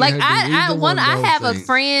just saying. Like I have a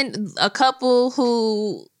friend, a couple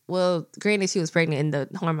who, well, granted she was pregnant and the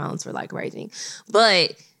hormones were like raging,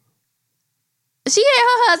 but she had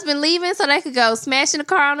her husband leaving so they could go smash in the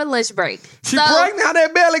car on a lunch break. She pregnant? How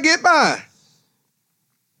that belly get by?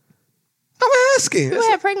 I'm asking. People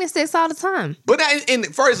have pregnant sex all the time. But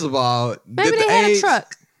first of all, maybe they had a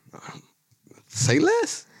truck. Say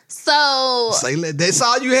less. So say less. That's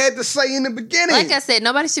all you had to say in the beginning. Like I said,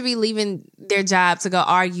 nobody should be leaving their job to go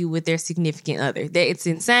argue with their significant other. It's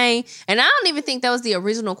insane. And I don't even think that was the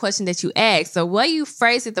original question that you asked. So what you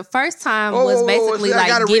phrased it the first time was basically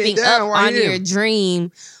like giving up on your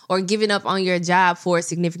dream or giving up on your job for a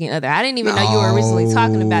significant other. I didn't even know you were originally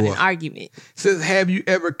talking about an argument. It says, have you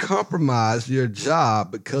ever compromised your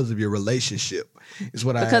job because of your relationship? Is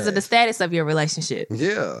what because of the status of your relationship.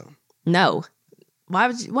 Yeah. No. Why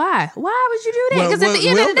would you do that? Because at the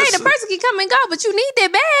end of the day, the person can come and go, but you need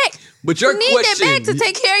that back. But you need that back to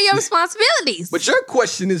take care of your responsibilities. But your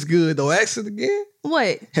question is good, though. Ask it again.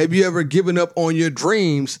 What? Have you ever given up on your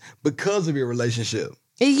dreams because of your relationship?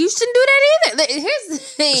 You shouldn't do that either. Here's the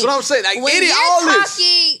thing. That's what I'm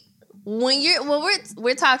saying. When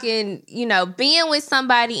we're talking, being with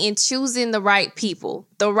somebody and choosing the right people.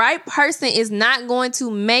 The right person is not going to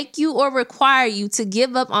make you or require you to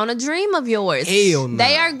give up on a dream of yours. Hell no.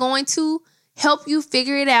 They are going to help you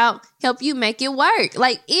figure it out, help you make it work.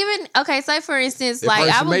 Like say for instance,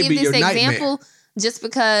 I will give this example just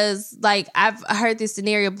because I've heard this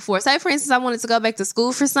scenario before. Say for instance, I wanted to go back to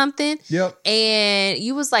school for something. Yep. And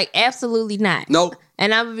you was like, absolutely not. Nope.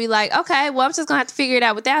 And I would be like, okay, well, I'm just going to have to figure it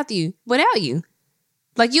out without you.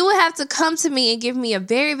 Like, you would have to come to me and give me a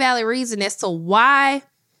very valid reason as to why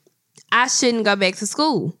I shouldn't go back to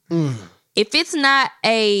school. If it's not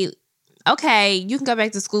okay, you can go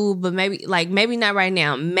back to school, but maybe not right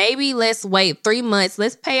now. Maybe let's wait 3 months.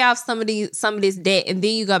 Let's pay off some of this debt, and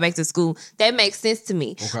then you go back to school. That makes sense to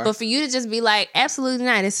me. Okay. But for you to just be like, absolutely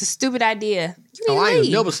not, it's a stupid idea. I ain't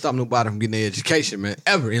never stop nobody from getting their education, man,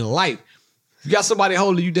 ever in life. You got somebody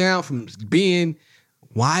holding you down from being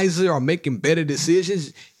wiser or making better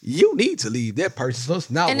decisions, you need to leave that person. So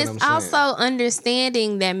that's not what I'm saying. And it's also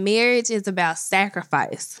understanding that marriage is about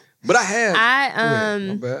sacrifice. But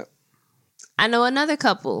my bad. I know another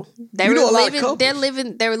couple. They were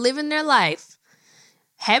living their life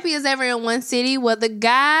happy as ever in one city. Well, the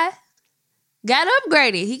guy got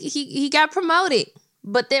upgraded. He got promoted,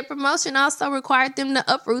 but that promotion also required them to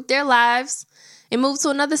uproot their lives and move to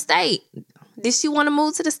another state. Did she want to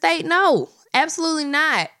move to the state? No, absolutely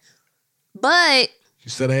not. But she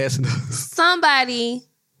said ass enough. Somebody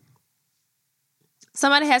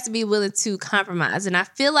has to be willing to compromise. And I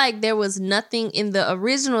feel like there was nothing in the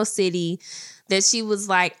original city that she was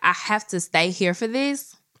like, I have to stay here for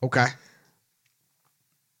this. Okay.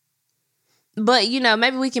 But,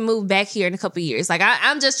 maybe we can move back here in a couple of years. Like,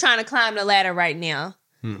 I'm just trying to climb the ladder right now.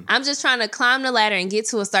 I'm just trying to climb the ladder and get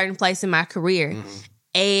to a certain place in my career.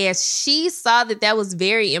 And she saw that was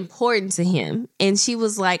very important to him. And she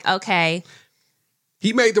was like, okay.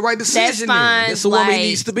 He made the right decision. That's fine. That's the woman he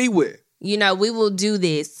needs to be with. We will do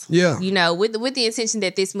this. Yeah. With the intention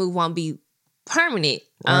that this move won't be permanent.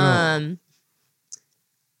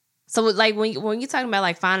 So when you're talking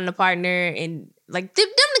about finding a partner and them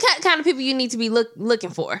the kind of people you need to be looking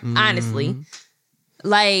for, honestly.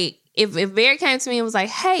 If Bear came to me and was like,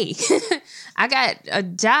 hey, I got a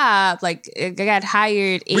job, I got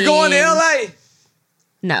hired We going to LA?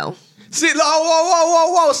 No. See,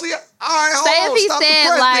 whoa. See, all right, hold on. Say if he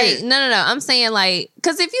said no. I'm saying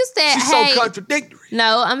because if you said, she's hey, so contradictory.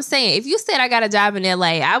 No, I'm saying if you said I got a job in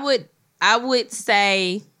LA, I would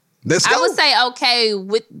say, let's go. I would say okay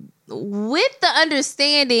with the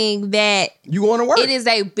understanding that you want to work. It is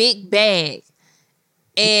a big bag.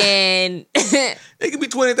 And it could be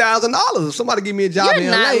 $20,000 if somebody give me a job in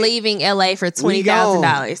LA. You're not leaving LA for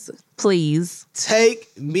 $20,000. Please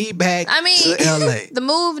take me back to LA. The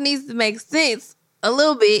move needs to make sense a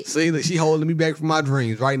little bit. See, look, she holding me back from my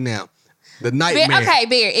dreams right now. The nightmare.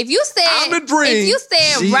 Bear. If you said I'm the dream, if you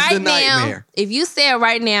said she's right the now, nightmare. If you said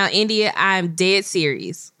right now, India, I'm dead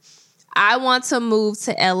serious. I want to move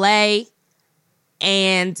to LA,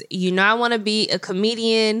 and I want to be a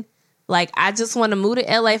comedian. I just want to move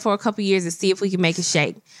to LA for a couple years and see if we can make it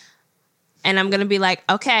shake. And I'm going to be like,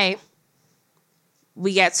 okay,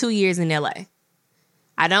 we got 2 years in LA.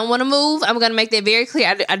 I don't want to move. I'm going to make that very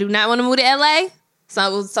clear. I do not want to move to LA.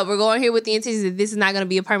 So we're going here with the intention that this is not going to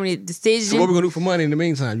be a permanent decision. So what we gonna do for money in the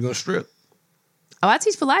meantime? You gonna strip? Oh, I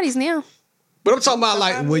teach Pilates now. But I'm talking about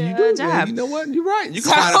like when you do, job. you know what? You're right. You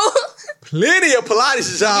can find plenty of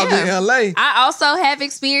Pilates jobs in LA. I also have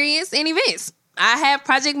experience in events. I have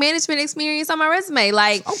project management experience on my resume.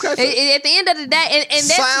 Like, Okay. at the end of the day, and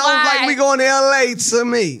that's Sounds why like we going to LA to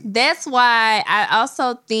me. that's why I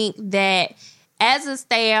also think that as a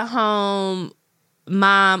stay-at-home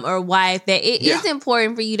mom or wife, that it is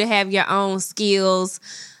important for you to have your own skills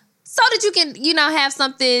so that you can, have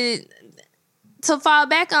something to fall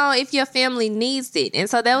back on if your family needs it. And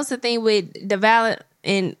so that was the thing with Deval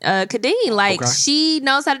and Kadeen. Like, she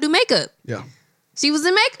knows how to do makeup. Yeah. She was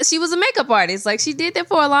a makeup artist. Like, she did that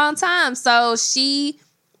for a long time. So she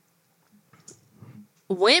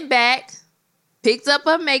went back, picked up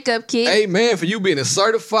her makeup kit. Hey man, for you being a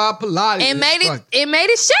certified Pilates and made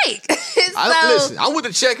it shake. Listen, I went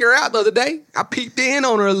to check her out the other day. I peeked in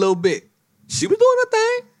on her a little bit. She was doing her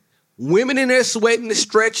thing. Women in there sweating and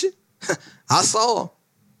stretching. I saw her.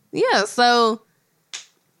 Yeah, so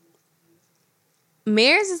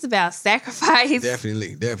marriage is about sacrifice.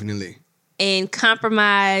 Definitely. And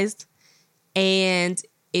compromise. And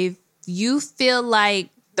if you feel like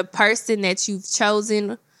the person that you've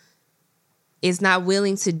chosen is not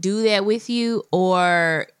willing to do that with you,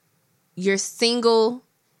 or you're single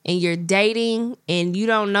and you're dating and you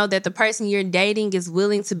don't know that the person you're dating is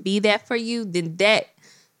willing to be that for you, then that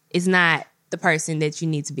is not the person that you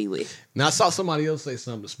need to be with. Now, I saw somebody else say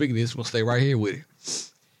something. Speaking of this, we'll stay right here with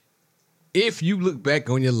it. If you look back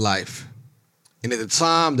on your life, and at the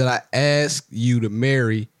time that I asked you to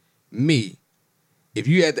marry me, if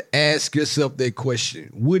you had to ask yourself that question,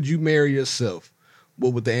 would you marry yourself?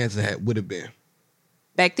 What would the answer would have been?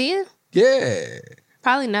 Back then? Yeah.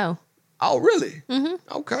 Probably no. Oh, really?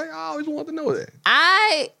 Mm-hmm. Okay. I always wanted to know that.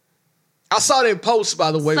 I saw that post,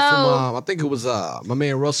 by the way, from, I think it was my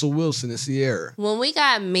man Russell Wilson and Sierra. When we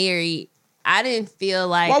got married, I didn't feel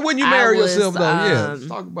like Why wouldn't you marry yourself, though? Yeah, let's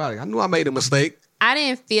talk about it. I knew I made a mistake. I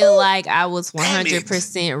didn't feel like I was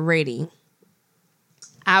 100% ready.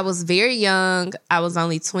 I was very young. I was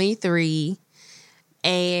only 23.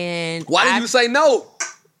 And why did you say no?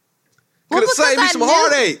 Could have saved me some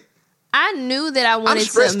heartache. I knew that I wanted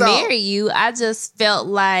to marry you. I just felt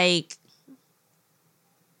like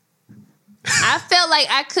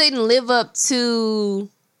I couldn't live up to,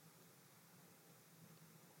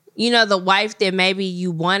 the wife that maybe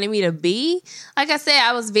you wanted me to be. Like I said,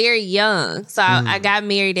 I was very young. So I got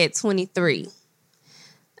married at 23.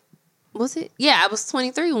 Was it? Yeah, I was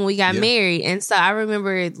 23 when we got married. And so I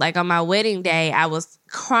remember, like, on my wedding day, I was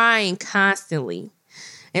crying constantly.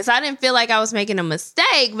 And so I didn't feel like I was making a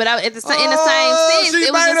mistake, but in the same sense, she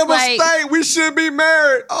it was made just a mistake. We should be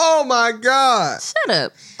married. Oh my God. Shut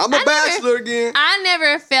up. I'm a bachelor again. I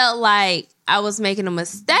never felt like I was making a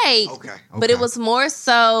mistake. Okay. But it was more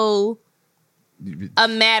so a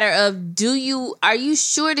matter of are you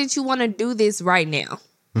sure that you want to do this right now?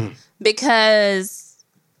 Because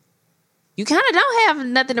you kind of don't have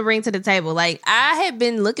nothing to bring to the table. Like, I had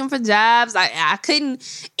been looking for jobs. I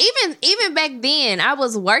couldn't, even back then, I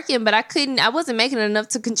was working, but I wasn't making enough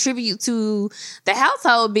to contribute to the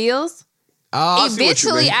household bills.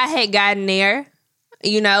 Eventually, I had gotten there,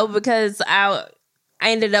 because I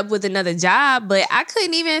ended up with another job, but I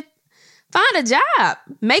couldn't even find a job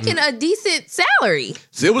making a decent salary.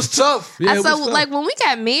 So it was tough. Yeah, so, like, when we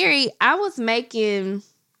got married, I was making...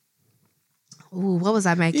 Ooh, what was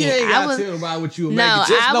I making? You ain't got to tell about what you were making.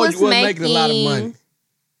 Just I know you wasn't making a lot of money.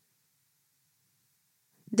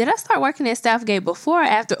 Did I start working at Southgate before or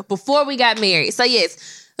after? Before we got married. So,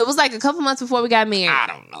 yes, it was like a couple months before we got married. I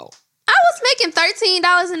don't know. I was making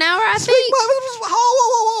 $13 an hour, I think.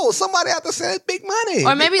 Whoa. Somebody out there said big money.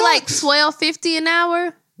 Or maybe like $12.50 an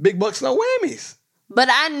hour. Big bucks, no whammies. But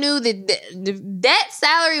I knew that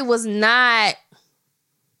salary was not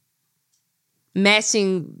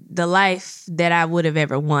matching the life that I would have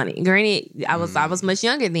ever wanted. Granted, I was much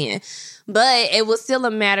younger then, but it was still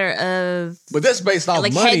a matter of. But that's based off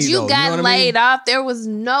like, money. Had you though, gotten laid off, there was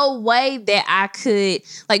no way that I could,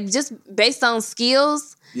 like, just based on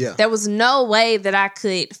skills. Yeah. There was no way that I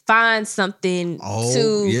could find something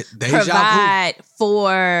to provide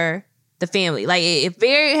for the family. Like, if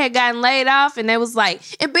Barry had gotten laid off, and they was like,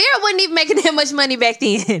 and Barry wasn't even making that much money back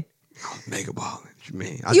then. Mega balling. What you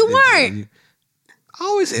mean? You weren't. I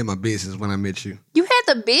always had my business when I met you. You had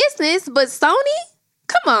the business, but Sony?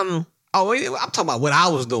 Come on. Oh, I'm talking about what I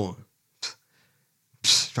was doing.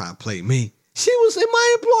 Trying to play me. She was in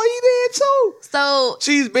my employee there too. So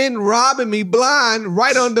she's been robbing me blind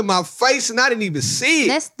right under my face, and I didn't even see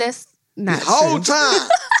it. That's not the whole true. time.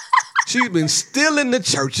 She's been stealing the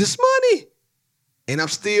church's money. And I'm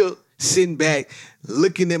still sitting back,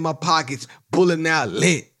 looking at my pockets, pulling out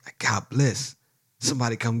lint. Like, God bless.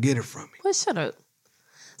 Somebody come get her from me. Well, shut up.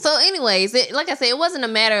 So anyways, like I said, it wasn't a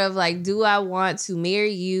matter of like, do I want to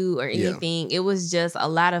marry you or anything? Yeah. It was just a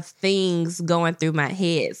lot of things going through my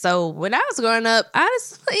head. So when I was growing up,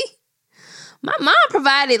 honestly, my mom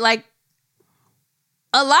provided like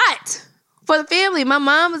a lot for the family. My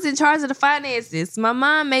mom was in charge of the finances. My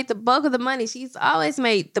mom made the bulk of the money. She's always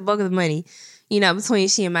made the bulk of the money, between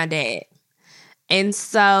she and my dad. And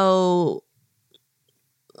so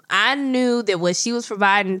I knew that what she was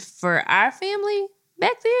providing for our family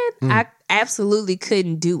back then, I absolutely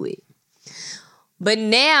couldn't do it. But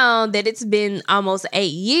now that it's been almost 8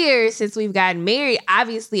 years since we've gotten married,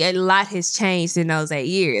 obviously a lot has changed in those 8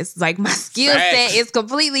 years. Like my skill set is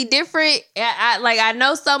completely different. I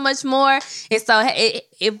know so much more. And so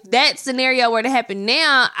if that scenario were to happen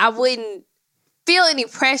now, I wouldn't feel any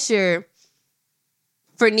pressure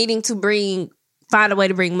for needing to find a way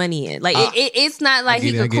to bring money in. Like it's not like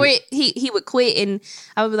he could quit. He would quit, and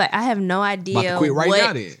I would be like, I have no idea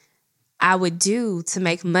what I would do to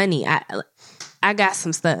make money. I got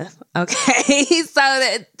some stuff. Okay, so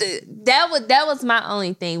that was my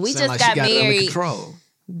only thing. We just got married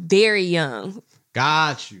very young.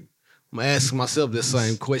 Got you. I'm asking myself the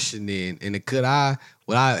same question then. And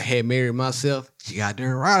would I had married myself? She got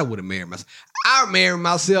there right. I would have married myself. I married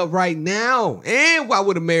myself right now. And I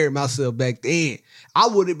would have married myself back then. I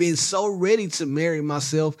would have been so ready to marry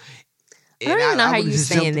myself. I don't even know how you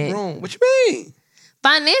saying that. What you mean?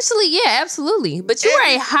 Financially, yeah, absolutely. But you are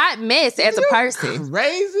a hot mess as a person.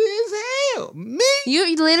 Crazy as hell. Me?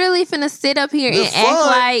 You literally finna sit up here and act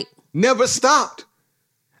like... never stopped.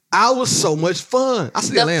 I was so much fun. I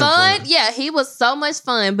still am fun. Yeah, he was so much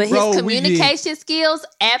fun, but his communication skills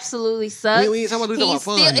absolutely sucked. We ain't talking about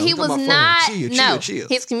fun. He was not. Chill.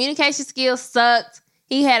 His communication skills sucked.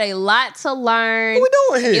 He had a lot to learn. What we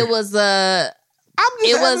doing here? It was I'm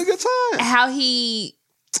just having a good time.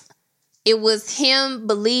 It was him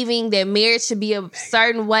believing that marriage should be a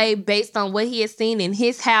certain way based on what he had seen in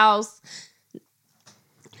his house.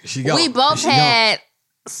 We both had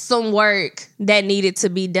some work that needed to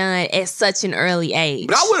be done at such an early age.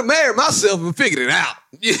 But I would have married myself and figured it out.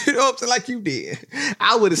 You know what I'm saying? Like you did.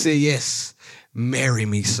 I would have said, yes, marry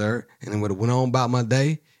me, sir. And then would have went on about my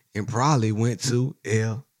day and probably went to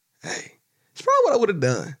L.A. It's probably what I would have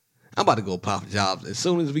done. I'm about to go apply for jobs. As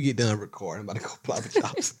soon as we get done recording, I'm about to go apply for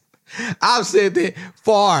jobs. I've said that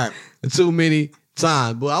far too many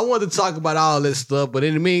times. But I wanted to talk about all this stuff. But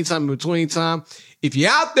in the meantime, in between time, if you're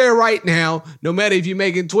out there right now, no matter if you're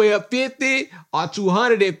making $1,250 or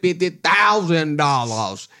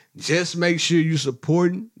 $250,000, just make sure you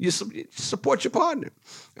support your partner.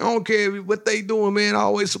 I don't care what they doing, man. I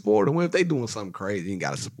always support them. If they doing something crazy, you ain't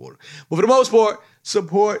got to support them. But for the most part,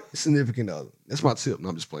 support a significant other. That's my tip. No,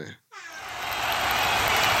 I'm just playing.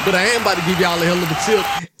 But I am about to give y'all a hell of a tip.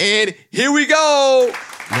 And here we go.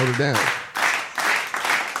 Note it down.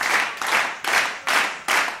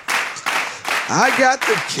 I got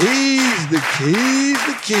the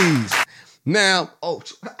keys. Now, I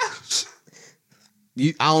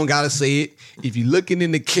don't got to say it. If you're looking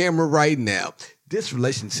in the camera right now, this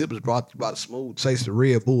relationship is brought to you by the Smooth Taste of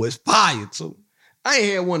Red Bull. It's fire, too. I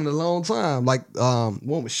ain't had one in a long time, like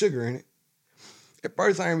one with sugar in it. At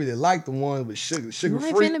first, I didn't really like the one with sugar free. You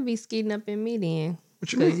ain't finna be skeeting up in me then.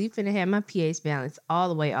 What you mean? Because you finna have my pH balance all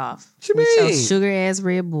the way off. What you with mean? Your sugar-ass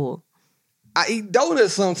Red Bull. I eat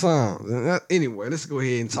donuts sometimes. Anyway, let's go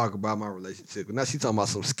ahead and talk about my relationship. Now she's talking about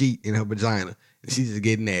some skeet in her vagina, and she's just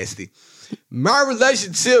getting nasty. My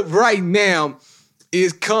relationship right now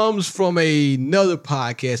comes from another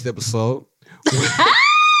podcast episode.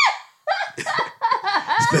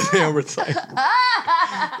 It's the damn retain.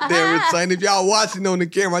 If y'all watching on the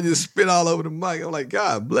camera, I just spit all over the mic. I'm like,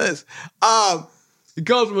 God bless. It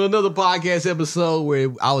comes from another podcast episode where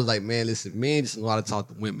I was like, man, listen, men just don't know how to talk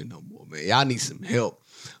to women no more, man. Y'all need some help.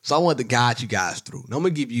 So I want to guide you guys through. And I'm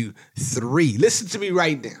going to give you 3. Listen to me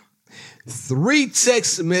right now. 3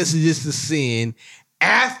 text messages to send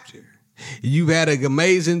after you've had an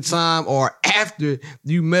amazing time, or after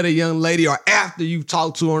you met a young lady, or after you've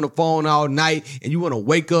talked to her on the phone all night and you want to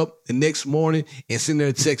wake up the next morning and send her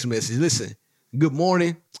a text message. Listen, good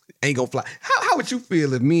morning. Ain't gonna fly. How would you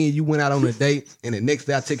feel if me and you went out on a date and the next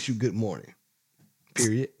day I text you good morning?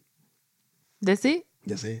 Period. That's it?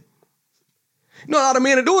 That's it. You know, a lot of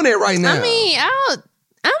men are doing that right now. I mean,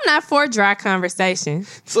 I'm not for dry conversation.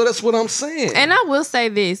 So that's what I'm saying. And I will say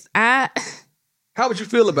this. How would you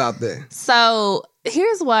feel about that? So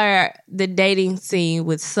here's where the dating scene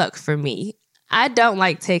would suck for me. I don't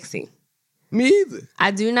like texting. Me either.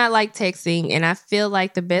 I do not like texting, and I feel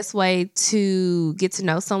like the best way to get to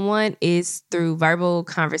know someone is through verbal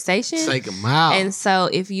conversation. Take them out. And so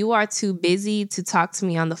if you are too busy to talk to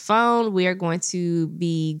me on the phone, we are going to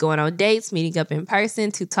be going on dates, meeting up in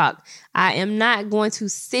person to talk. I am not going to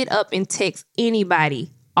sit up and text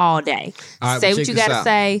anybody all day. All right, say but what check you this got to out.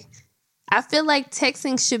 say. I feel like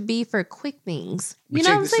texting should be for quick things. You But know check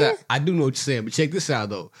what I'm this saying? out. I do know what you're saying, but check this out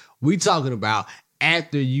though. We talking about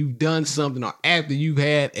after you've done something or after you've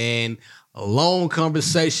had a long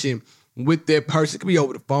conversation with that person. It could be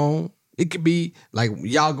over the phone. It could be like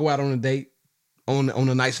y'all go out on a date, on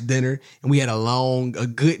a nice dinner, and we had a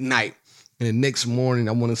good night. And the next morning,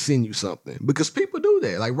 I want to send you something. Because people do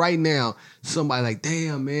that. Like right now, somebody like,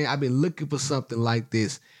 damn, man, I've been looking for something like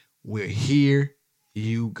this. Well, here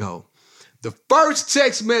you go. The first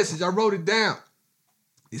text message, I wrote it down.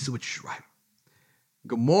 This is what you should write.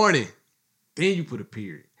 Good morning. Then you put a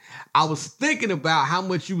period. I was thinking about how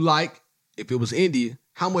much you like, if it was India,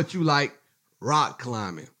 how much you like rock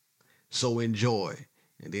climbing. So enjoy.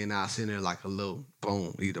 And then I'll send her like a little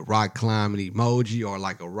boom, either rock climbing emoji or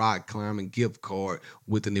like a rock climbing gift card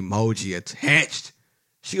with an emoji attached.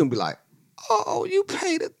 She gonna be like, oh, you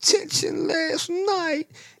paid attention last night.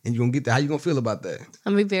 And you're gonna get that. How you gonna feel about that?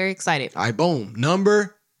 I'm gonna be very excited. All right, boom.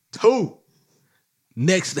 Number 2.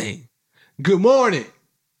 Next thing. Good morning.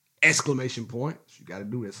 Exclamation point. You got to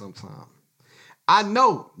do that sometime. I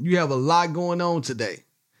know you have a lot going on today,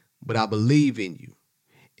 but I believe in you.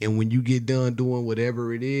 And when you get done doing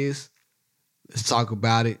whatever it is, let's talk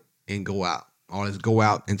about it and go out. Or let's go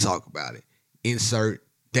out and talk about it. Insert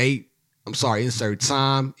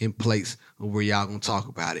time and place of where y'all gonna talk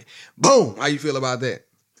about it. Boom. How you feel about that?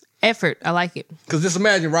 Effort. I like it. Because just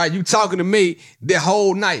imagine, right? You talking to me the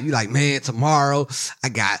whole night. You like, man, tomorrow I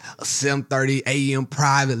got a 7:30 a.m.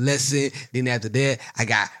 private lesson. Then after that, I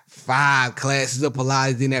got 5 classes of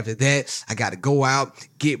Pilates. Then after that, I got to go out,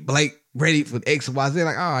 get Blake ready for X, Y, Z.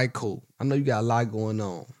 Like, all right, cool. I know you got a lot going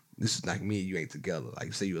on. This is like me and you ain't together. Like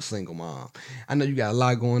you say you a single mom. I know you got a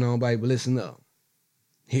lot going on, baby, but listen up.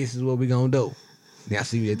 This is what we gonna do. Then I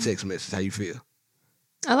see you a text message. How you feel?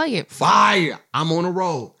 I like it. Fire. I'm on a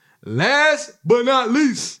roll. Last but not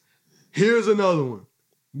least, here's another one.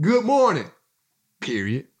 Good morning.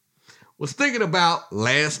 Period. Was thinking about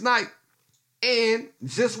last night and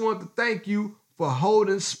just want to thank you for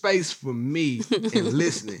holding space for me and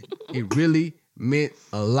listening. It really meant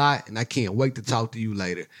a lot, and I can't wait to talk to you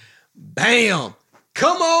later. Bam!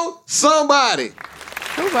 Come on, somebody.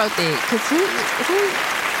 Who wrote that? Because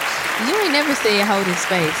who you ain't never said holding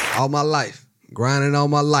space. All my life. Grinding all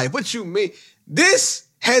my life. What you mean? This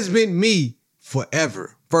has been me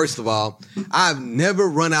forever. First of all, I've never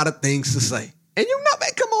run out of things to say. And you know, man,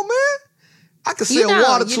 come on, man. I can sell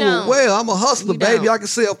water to a well. I'm a hustler, baby. I can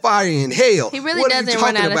sell fire in hell. He really What are you doesn't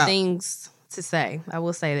run talking out about? of things to say. I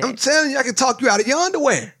will say that. I'm telling you, I can talk you out of your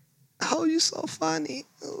underwear. Oh, you so funny.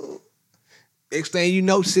 Ooh. Next thing you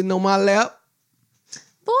know, sitting on my lap,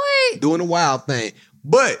 Boy. doing a wild thing.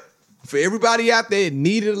 But for everybody out there that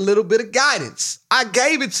needed a little bit of guidance, I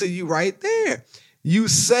gave it to you right there. You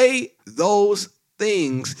say those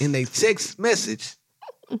things in a text message,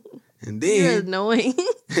 and You're then annoying.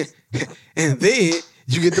 and then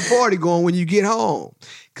you get the party going when you get home.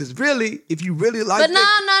 Because really, if you really like But no,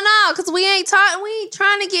 because we ain't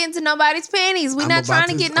trying to get into nobody's panties. We're I'm not about trying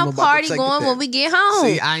to to- get I'm no about to party take it going there. when we get home.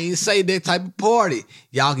 See, I ain't say that type of party.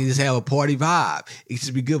 Y'all can just have a party vibe. It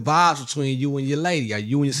should be good vibes between you and your lady or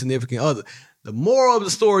you and your significant other. The moral of the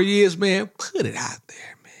story is, man, put it out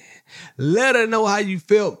there, man. Let her know how you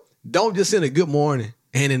felt. Don't just send a good morning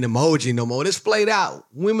and an emoji no more. It's played out.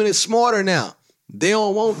 Women are smarter now. They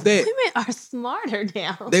don't want that. Women are smarter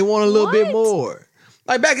now. They want a little bit What? more.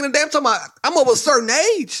 Like back in the day, I'm talking about, I'm of a certain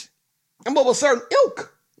age. I'm of a certain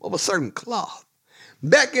ilk, of a certain cloth.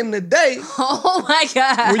 Back in the day, Oh my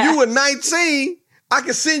God. when you were 19, I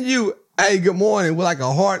could send you, hey, good morning, with like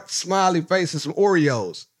a heart, smiley face, and some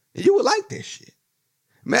Oreos. And you would like that shit.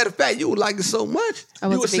 Matter of fact, you would like it so much, I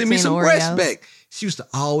was you would a big send me fan some of breast Oreos. back. She used to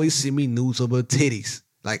always send me nudes of her titties.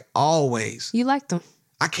 Like always. You like them.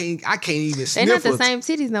 I can't even They're sniff not the her. same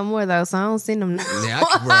titties no more though, so I don't send them now. Yeah,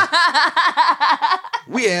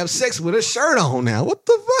 we have sex with a shirt on now. What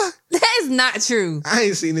the fuck? That is not true. I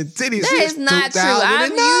ain't seen the titties That since is not true.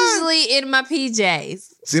 I'm 2009. usually in my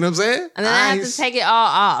PJs. See what I'm saying? And then I have to take it all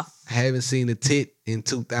off. I haven't seen a tit in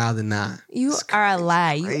 2009. You It's are a crazy,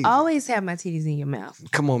 lie. You crazy. always have my titties in your mouth.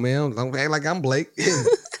 Come on, man. Don't act like I'm Blake.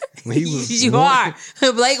 When he was You one-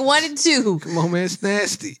 are. Blake 1 and 2. Come on, man. It's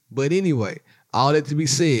nasty. But anyway, all that to be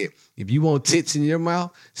said, if you want tits in your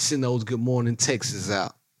mouth, send those good morning texts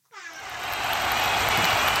out.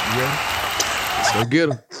 Yeah. Go get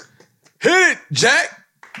him. Hit it, Jack.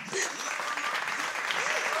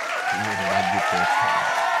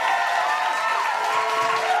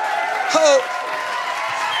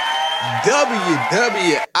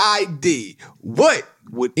 WWID. What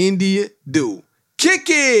would India do? Kick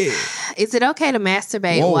it. Is it okay to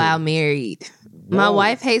masturbate Whoa. while married? My Whoa.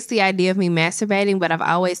 wife hates the idea of me masturbating, but I've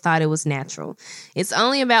always thought it was natural. It's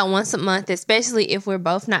only about once a month, especially if we're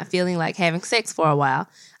both not feeling like having sex for a while.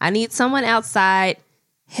 I need some outside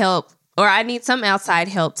help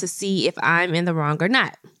to see if I'm in the wrong or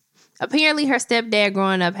not. Apparently, her stepdad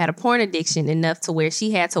growing up had a porn addiction enough to where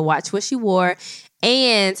she had to watch what she wore,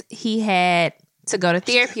 and he had to go to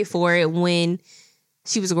therapy for it when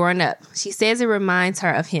she was growing up. She says it reminds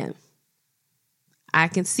her of him. I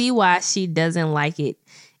can see why she doesn't like it,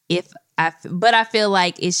 but I feel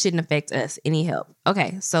like it shouldn't affect us. Any help?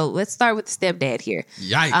 Okay, so let's start with the stepdad here.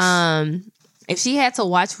 Yikes. If she had to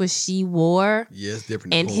watch what she wore, Yeah, it's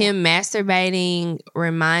different. and him masturbating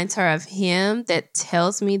reminds her of him, that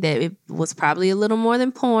tells me that it was probably a little more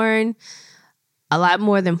than porn, a lot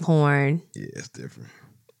more than porn. Yeah, it's different.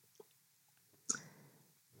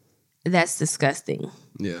 That's disgusting.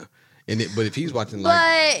 Yeah. But if he's watching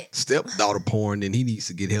like But stepdaughter porn, then he needs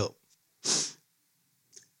to get help.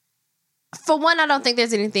 for one, I don't think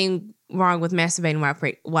there's anything wrong with masturbating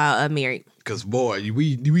while married. Because boy,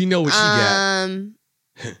 we know what she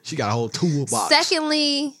got. She got a whole toolbox.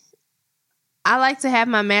 Secondly, I like to have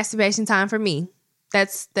my masturbation time for me.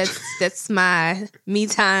 That's my me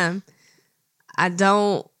time. I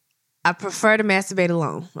prefer to masturbate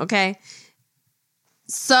alone, okay?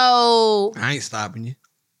 So I ain't stopping you.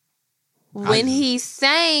 when he's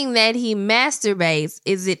saying that he masturbates,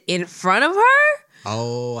 is it in front of her?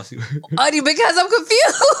 Oh, I see. Because I'm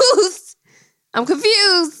confused. I'm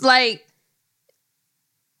confused. Like,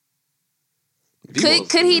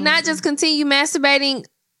 could he not just continue masturbating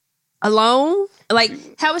alone? Like,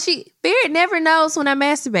 how would she? Barrett never knows when I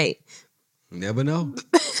masturbate. Never know.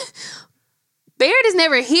 Barrett is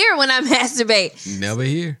never here when I masturbate. Never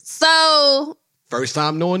hear. So First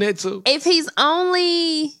time knowing that too. if he's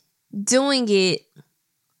only doing it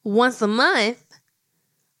once a month,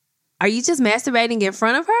 are you just masturbating in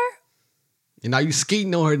front of her? And are you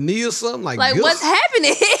skeeting on her knee or something? Like Like, good. what's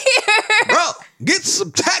happening here? Bro, get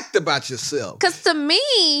some tact about yourself. Because to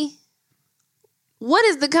me, what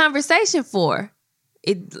is the conversation for?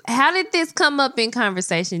 How did this come up in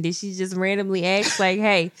conversation? Did she just randomly ask, like,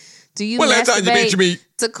 hey, do you When last time you beat your meat?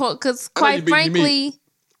 Because I know you quite beat your frankly,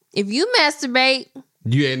 if you masturbate,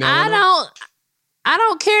 You ain't never I know.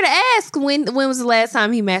 don't care to ask when was the last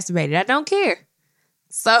time he masturbated. I don't care.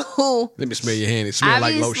 So Let me smell your hand. It smells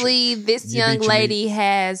like lotion. obviously, this You young beat your lady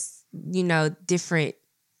has, different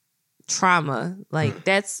trauma. Like,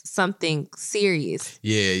 that's something serious.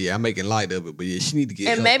 Yeah, I'm making light of it, but yeah, she need to get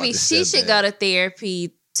And help maybe about this she should stepdad. go to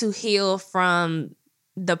therapy to heal from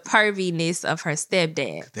the perviness of her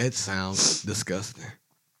stepdad. That sounds disgusting.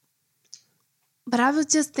 But I would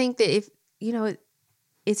just think that if,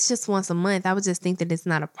 it's just once a month, I would just think that it's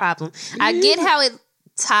not a problem. I get how it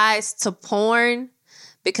ties to porn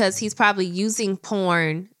because he's probably using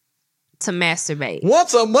porn to masturbate.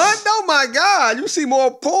 Once a month? Oh my God! You see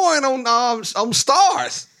more porn on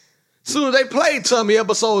Stars. Soon as they play Tummy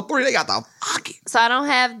episode 3, they got the fuck it. So I don't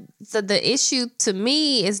have, so the issue to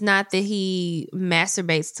me is not that he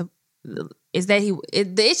masturbates the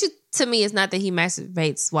issue to me is not that he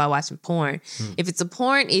masturbates while watching porn. If it's a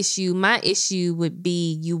porn issue, my issue would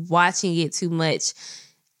be you watching it too much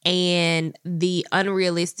and the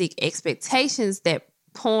unrealistic expectations that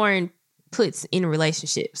porn puts in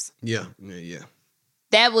relationships. Yeah.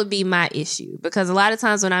 That would be my issue because a lot of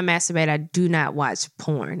times when I masturbate, I do not watch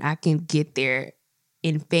porn. I can get there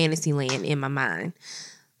in fantasy land in my mind.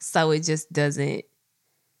 So it just doesn't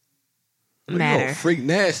matter. You freak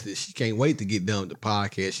nasty. She can't wait to get done with the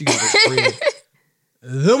podcast. She got to spread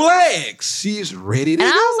them legs. She's ready to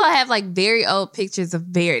And go. I also have like very old pictures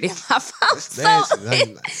of Barrett in my phone. That's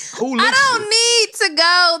nasty. Who looks I don't need to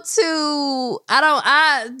go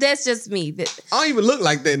to. That's just me. I don't even look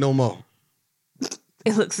like that no more.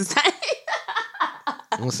 It looks the same.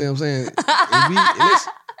 You know what I'm saying?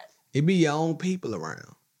 It be your own people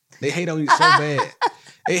around. They hate on you so bad.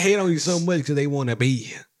 They hate on you so much because they want to be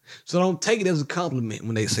you. So don't take it as a compliment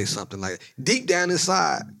when they say something like that. Deep down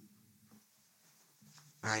inside,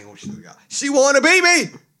 I ain't gonna show y'all. She want to be me.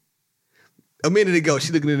 A minute ago,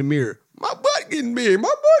 she looking in the mirror. My butt getting big. My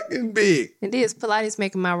butt getting big. It is. Pilates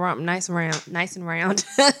making my rump nice and round.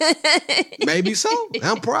 Maybe so.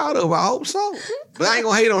 I'm proud of her. I hope so. But I ain't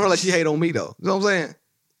gonna hate on her like she hate on me though. You know what I'm saying?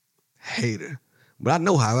 Hate her. But I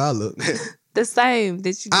know how I look. the same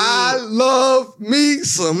that you did. I love me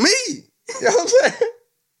some me. You know what I'm saying?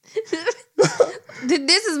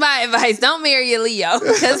 This is my advice. Don't marry a Leo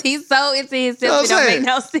because he's so into himself. You know what It I'm don't make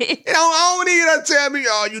no sense. I don't need her to tell me,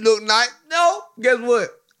 oh, you look nice. No, guess what?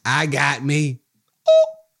 I got me.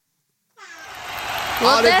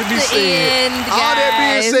 Well, All that that's to be the said. end, All that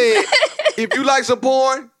being guys. said, if you like some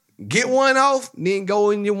porn, get one off, then go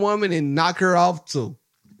in your woman and knock her off too.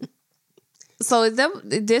 So is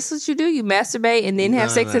this what you do? You masturbate and then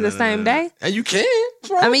have sex in the same day? And you can.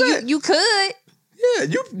 What's wrong I with mean, that? you could. Yeah,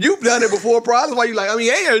 you've done it before, probably. That's why you like,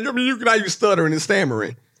 you now you stuttering and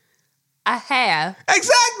stammering. I have.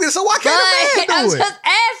 Exactly. So why can't a But man I'm do it? just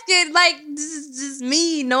asking, like, this is just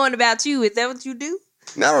me knowing about you. Is that what you do?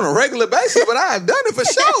 Not on a regular basis, but I have done it for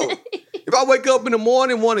sure. If I wake up in the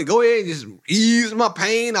morning, want to go ahead and just ease my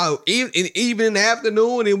pain, even in the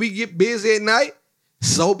afternoon, and we get busy at night,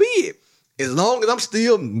 so be it. As long as I'm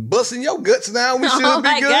still busting your guts down, we should Oh be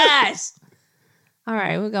my good. gosh. All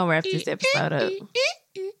right, we're going to wrap this episode up.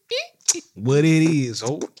 What it is,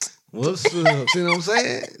 oh, what's up? See what I'm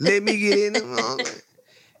saying? Let me get in there.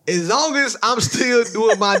 As long as I'm still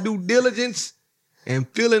doing my due diligence and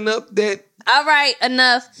filling up that, All right,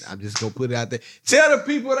 enough. I'm just going to put it out there. Tell the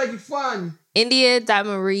people they can find you.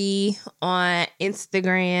 India.Marie on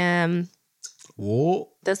Instagram. Whoa.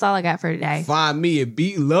 That's all I got for today. Find me at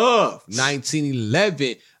Be Love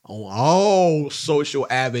 1911 on all social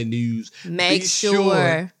avenues. Make Be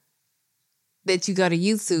sure that you go to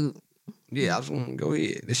YouTube. Yeah, I was going to go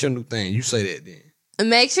ahead. That's your new thing. You say that then. And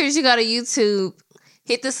make sure that you go to YouTube.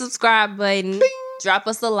 Hit the subscribe button. Drop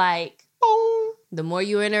us a like. Boom. The more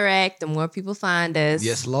you interact, the more people find us.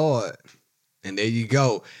 Yes, Lord. And there you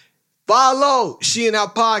go. Follow She and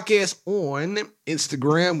Our Podcast on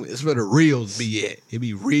Instagram. It's where the reels be at. It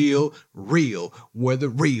be real, where the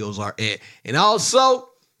reels are at. And also,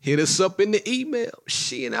 hit us up in the email,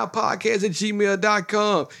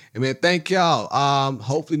 sheandourpodcast@gmail.com. And man, thank y'all.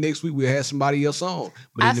 Hopefully next week we'll have somebody else on.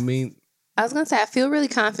 But in the meantime, I was going to say, I feel really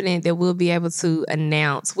confident that we'll be able to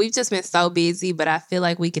announce. We've just been so busy, but I feel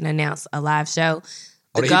like we can announce a live show.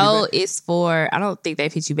 The goal is for, I don't think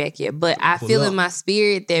they've hit you back yet, but I feel in my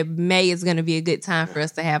spirit that May is going to be a good time for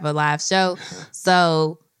us to have a live show.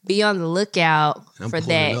 So be on the lookout for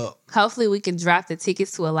that. Hopefully we can drop the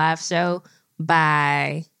tickets to a live show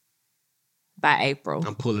by April.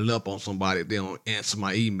 I'm pulling up on somebody if they don't answer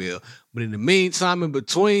my email. But in the meantime, in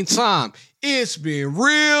between time, it's been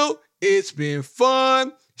real. It's been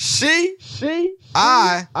fun.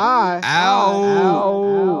 I, out.